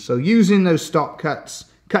on them. So using those stop cuts,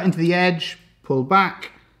 cut into the edge, pull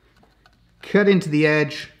back, cut into the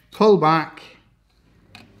edge, pull back,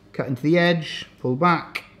 cut into the edge, pull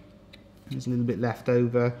back. There's a little bit left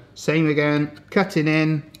over. Same again, cutting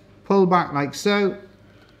in, pull back like so,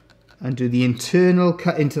 and do the internal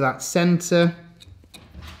cut into that center.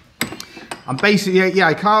 And basically, yeah,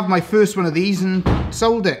 I carved my first one of these and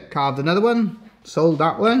sold it. Carved another one, sold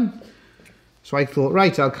that one. So I thought,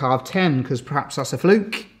 right, I'll carve 10 because perhaps that's a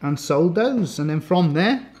fluke, and sold those. And then from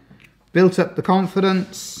there, built up the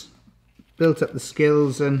confidence, built up the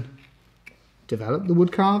skills, and developed the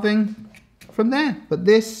wood carving from there. But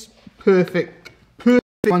this, perfect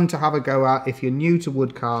one to have a go at if you're new to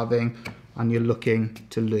wood carving and you're looking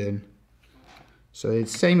to learn. So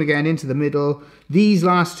it's same again, into the middle. These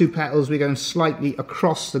last 2 petals, we're going slightly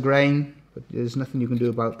across the grain, but there's nothing you can do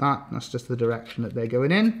about that. That's just the direction that they're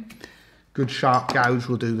going in. Good sharp gouge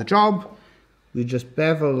will do the job. We just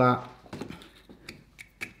bevel that.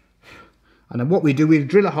 And then what we do, we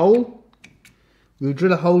drill a hole. We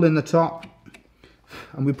drill a hole in the top,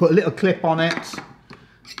 and we put a little clip on it.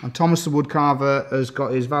 And Thomas the woodcarver has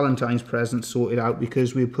got his Valentine's present sorted out,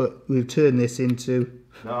 because we've turned this into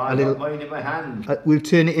I got mine in my hand. We've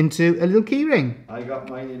turned it into a little key ring. I got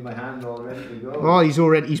mine in my hand already to go. Oh, he's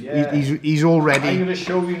already. He's already. I'm going to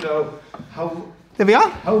show you now how. There we are.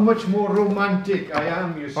 How much more romantic I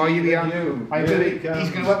am, you see. Oh, you are.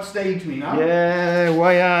 He's going to upstage me now. Yeah,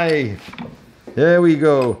 why aye. There we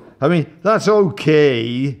go. I mean, that's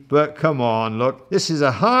okay, but come on, look. This is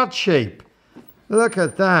a heart shape. Look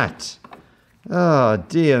at that. Oh,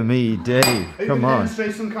 dear me, Dave. Come on.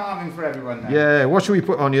 Demonstrate some carving for everyone now. Yeah, what should we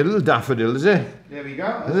put on here? A little daffodil, is it? There we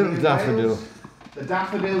go. A little daffodil. The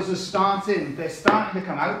daffodils are starting. They're starting to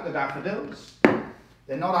come out, the daffodils.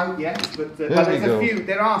 They're not out yet, but there's a few.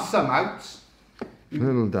 There are some out.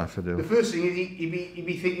 Little daffodil. The first thing is he'd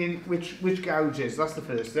be thinking which gouges. That's the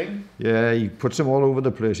first thing. Yeah, he puts them all over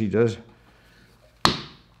the place, he does.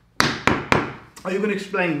 Are you going to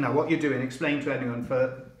explain now what you're doing? Explain to anyone,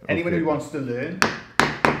 anyone who wants to learn.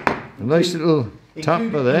 A nice little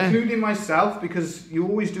tapper there. Including myself, because you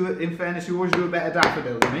always do it, in fairness, you always do a better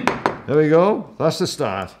daffodil than me. There we go. That's the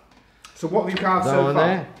start. So what have you carved so far?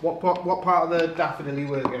 There. What part of the daffodil are you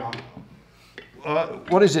working on?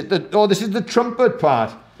 What is it? This is the trumpet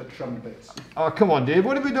part. The trumpets. Oh, come on, Dave.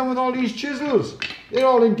 What have we done with all these chisels? They're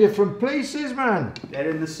all in different places, man. They're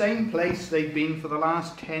in the same place they've been for the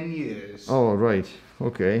last 10 years. Oh, right.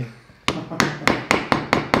 Okay.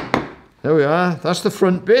 There we are. That's the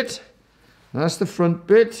front bit. That's the front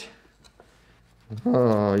bit.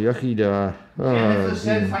 Oh, yucky da. Oh, Jennifer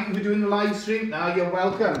said, thank you for doing the live stream. Now you're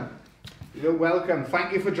welcome. You're welcome.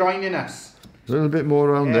 Thank you for joining us. A little bit more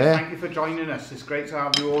around there. Thank you for joining us. It's great to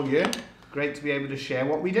have you all here. Great to be able to share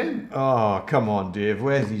what we do. Oh, come on, Dave.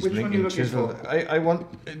 Where's these blinking chisels? For? I want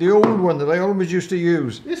the old one that I always used to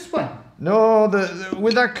use. This one? No,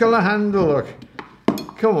 with that colour handle, look.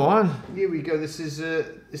 Come on. Here we go. This is a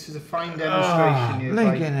fine demonstration. Oh,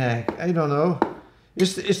 blinking heck. I don't know.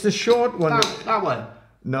 It's the short one. That one?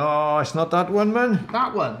 No, it's not that one, man.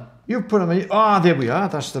 That one? You put them in. Oh, there we are.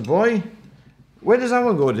 That's the boy. Where does that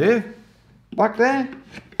one go, Dave? Back there?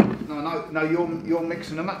 No, you're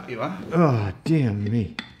mixing them up, you are. Oh, dear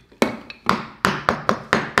me.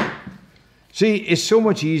 See, it's so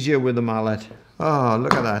much easier with the mallet. Oh,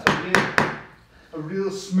 look at that. A real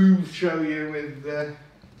smooth show here with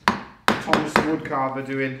Thomas the woodcarver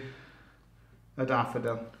doing a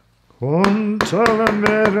daffodil. Quanta la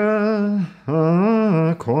mera,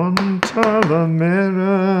 quanta la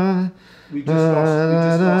mera. We just lost all the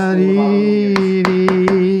harmony.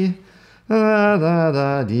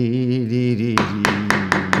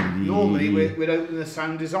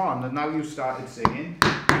 sound is on, and now you started singing,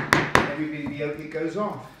 everybody hope it goes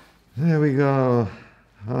off. There we go.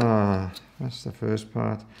 Ah, that's the first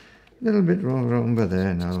part. A little bit wrong by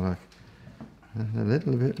there now, look. And a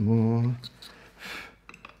little bit more.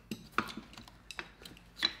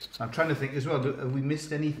 I'm trying to think as well, have we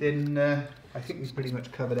missed anything? I think we've pretty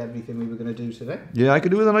much covered everything we were going to do today. Yeah, I could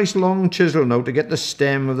do with a nice long chisel now to get the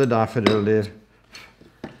stem of the daffodil there.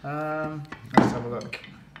 Let's have a look.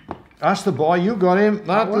 That's the boy, you got him.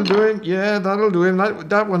 That'll do him. Yeah, that'll do him.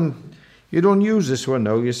 That one, you don't use this one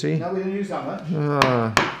now, you see. No, we don't use that much.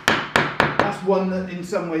 Ah. That's one that in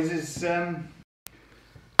some ways is, it's a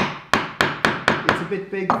bit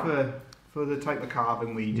big for the type of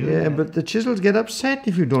carving we do. Yeah, but the chisels get upset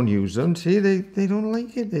if you don't use them. See, they don't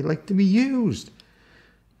like it. They like to be used.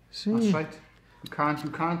 See? That's right. You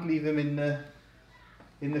can't leave them in the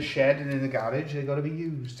shed and in the garage. They've got to be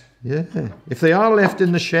used. Yeah. If they are left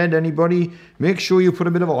in the shed, anybody, make sure you put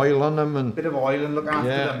a bit of oil on them and Bit of oil and look after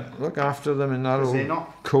them. look after them in that Because old they're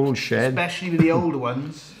not, cold shed. especially with the older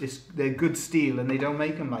ones. They're good steel and they don't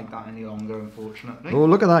make them like that any longer, unfortunately. Oh,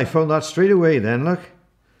 look at that! I found that straight away. Then look.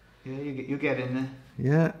 Yeah, you get in there.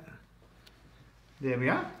 Yeah. There we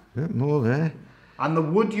are. Bit more there. And the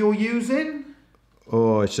wood you're using?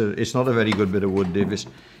 Oh, it's not a very good bit of wood, Dave.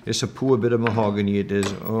 It's a poor bit of mahogany. It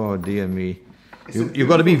is. Oh dear me. You've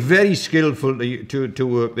got to be very skillful to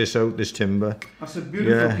work this out. This timber. That's a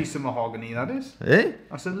beautiful piece of mahogany. That is. Eh?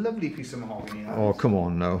 That's a lovely piece of mahogany. Oh, come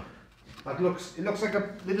on now. It looks like a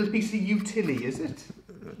little piece of utility, is it?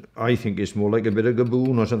 I think it's more like a bit of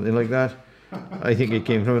gaboon or something like that. I think it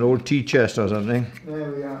came from an old tea chest or something.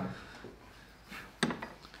 There we are.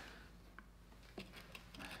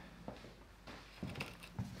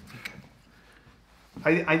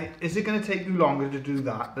 Is it going to take you longer to do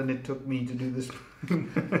that than it took me to do this?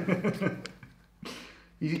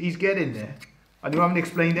 He's getting there. And you haven't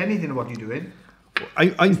explained anything of what you're doing. I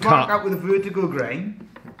It's can't. marked out with a vertical grain.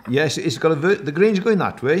 Yes, it's got the grain's going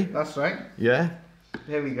that way. That's right. Yeah.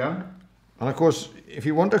 There we go. And of course, if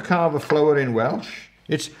you want to carve a flower in Welsh,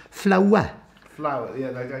 it's flower. Flower. Yeah,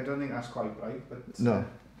 I don't think that's quite right. But No.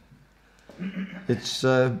 It's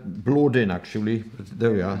blowed in actually. But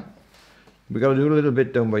there we are. We got to do a little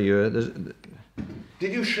bit down by here.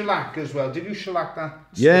 Did you shellac as well? Did you shellac that?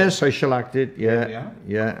 Yes, I shellacked it. There we Yeah, are.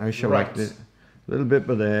 yeah, I shellacked Right. it. A little bit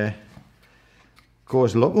by there. Of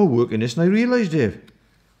course, a lot more work in this than I realised, Dave.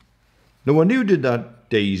 No wonder you did that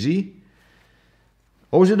daisy.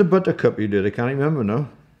 Or was it a buttercup you did? I can't remember now.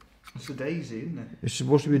 It's a daisy, isn't it? It's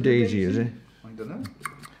supposed to be a daisy, is it? I don't know.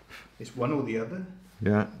 It's one or the other.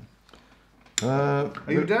 Yeah. Are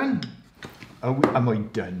you done? Am I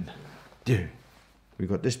done? Dude. We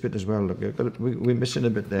got this bit as well. Look, we're missing a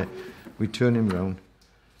bit there. We turn him round.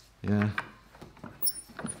 Yeah.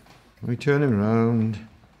 We turn him round.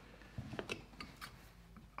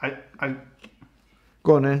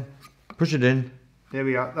 Go on then. Push it in. There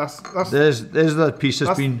we are. That's. There's that piece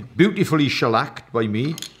that's been beautifully shellacked by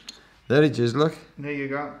me. There it is. Look. There you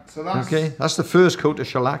go. So that's Okay. That's the first coat of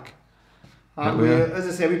shellac. And we, as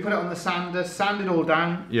I say, we put it on the sander, sand it all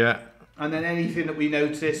down, Yeah. and then anything that we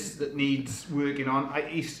notice that needs working on,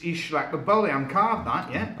 he's shellacked the bowl. I'm carved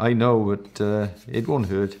that, yeah. I know, but it won't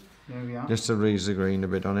hurt. There we are. Just to raise the grain a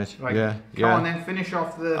bit on it. Right. Yeah. Come on then, finish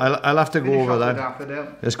off the. I'll have to go over that. Daffodil.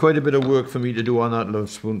 There's quite a bit of work for me to do on that love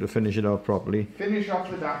spoon to finish it off properly. Finish off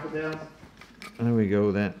the daffodil. There we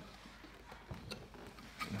go then.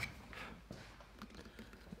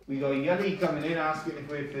 We got Yelly coming in asking if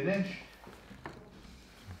we're finished.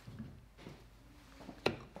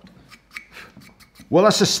 Well,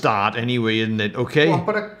 that's a start anyway, isn't it? Okay. Well,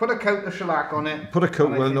 put a coat of shellac on it. Put a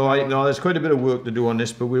coat. Well, no, there's quite a bit of work to do on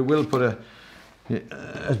this, but we will put a.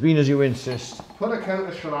 As being as you insist. Put a coat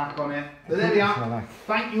of shellac on it. But there we are.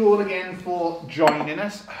 Thank you all again for joining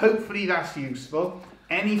us. Hopefully that's useful.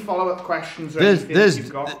 Any follow-up questions or anything that you've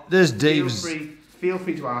got, there's Dave's. Feel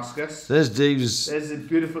free to ask us. There's Dave's. There's a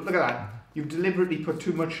beautiful. Look at that. You've deliberately put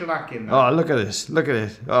too much shellac in there. Oh, look at this. Look at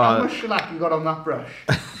it. Oh. How much shellac you got on that brush?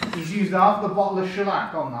 He's used half the bottle of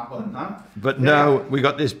shellac on that one now. But now we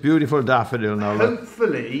got this beautiful daffodil now. Look.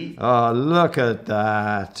 Hopefully. Oh, look at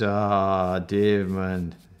that. Oh, Dave,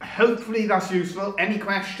 man. Hopefully that's useful. Any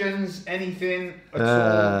questions? Anything at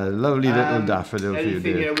all? Lovely little daffodil for you,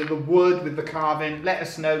 anything, Dave. with the wood, with the carving, let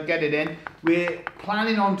us know, get it in. We're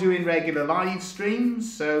planning on doing regular live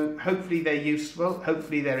streams, so hopefully they're useful,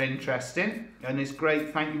 hopefully they're interesting, and it's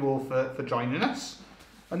great. Thank you all for joining us.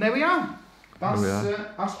 And there we are.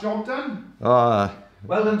 That's job done.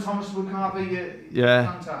 Well done, Thomas Woodcarver.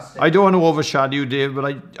 Yeah. Fantastic. I don't want to overshadow you, Dave,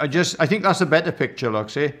 but I think that's a better picture, look,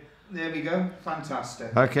 see? There we go.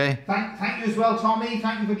 Fantastic. Okay. Thank you as well, Tommy.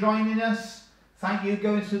 Thank you for joining us. Thank you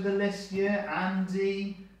going through the list here.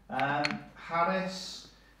 Andy, Harris.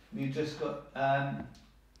 We've just got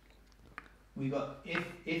we got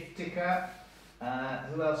Iftika.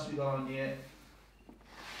 Who else we got on here?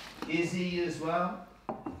 Izzy as well.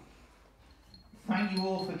 Thank you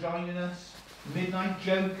all for joining us. Midnight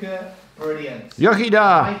Joker, brilliant.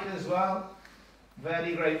 Yohida. Mike as well.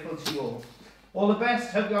 Very grateful to you all. All the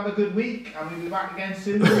best. Hope you have a good week, and we'll be back again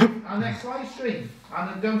soon with our next live stream.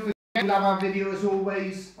 And don't forget, we'll have our video as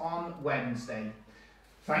always on Wednesday.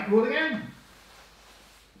 Thank you all again.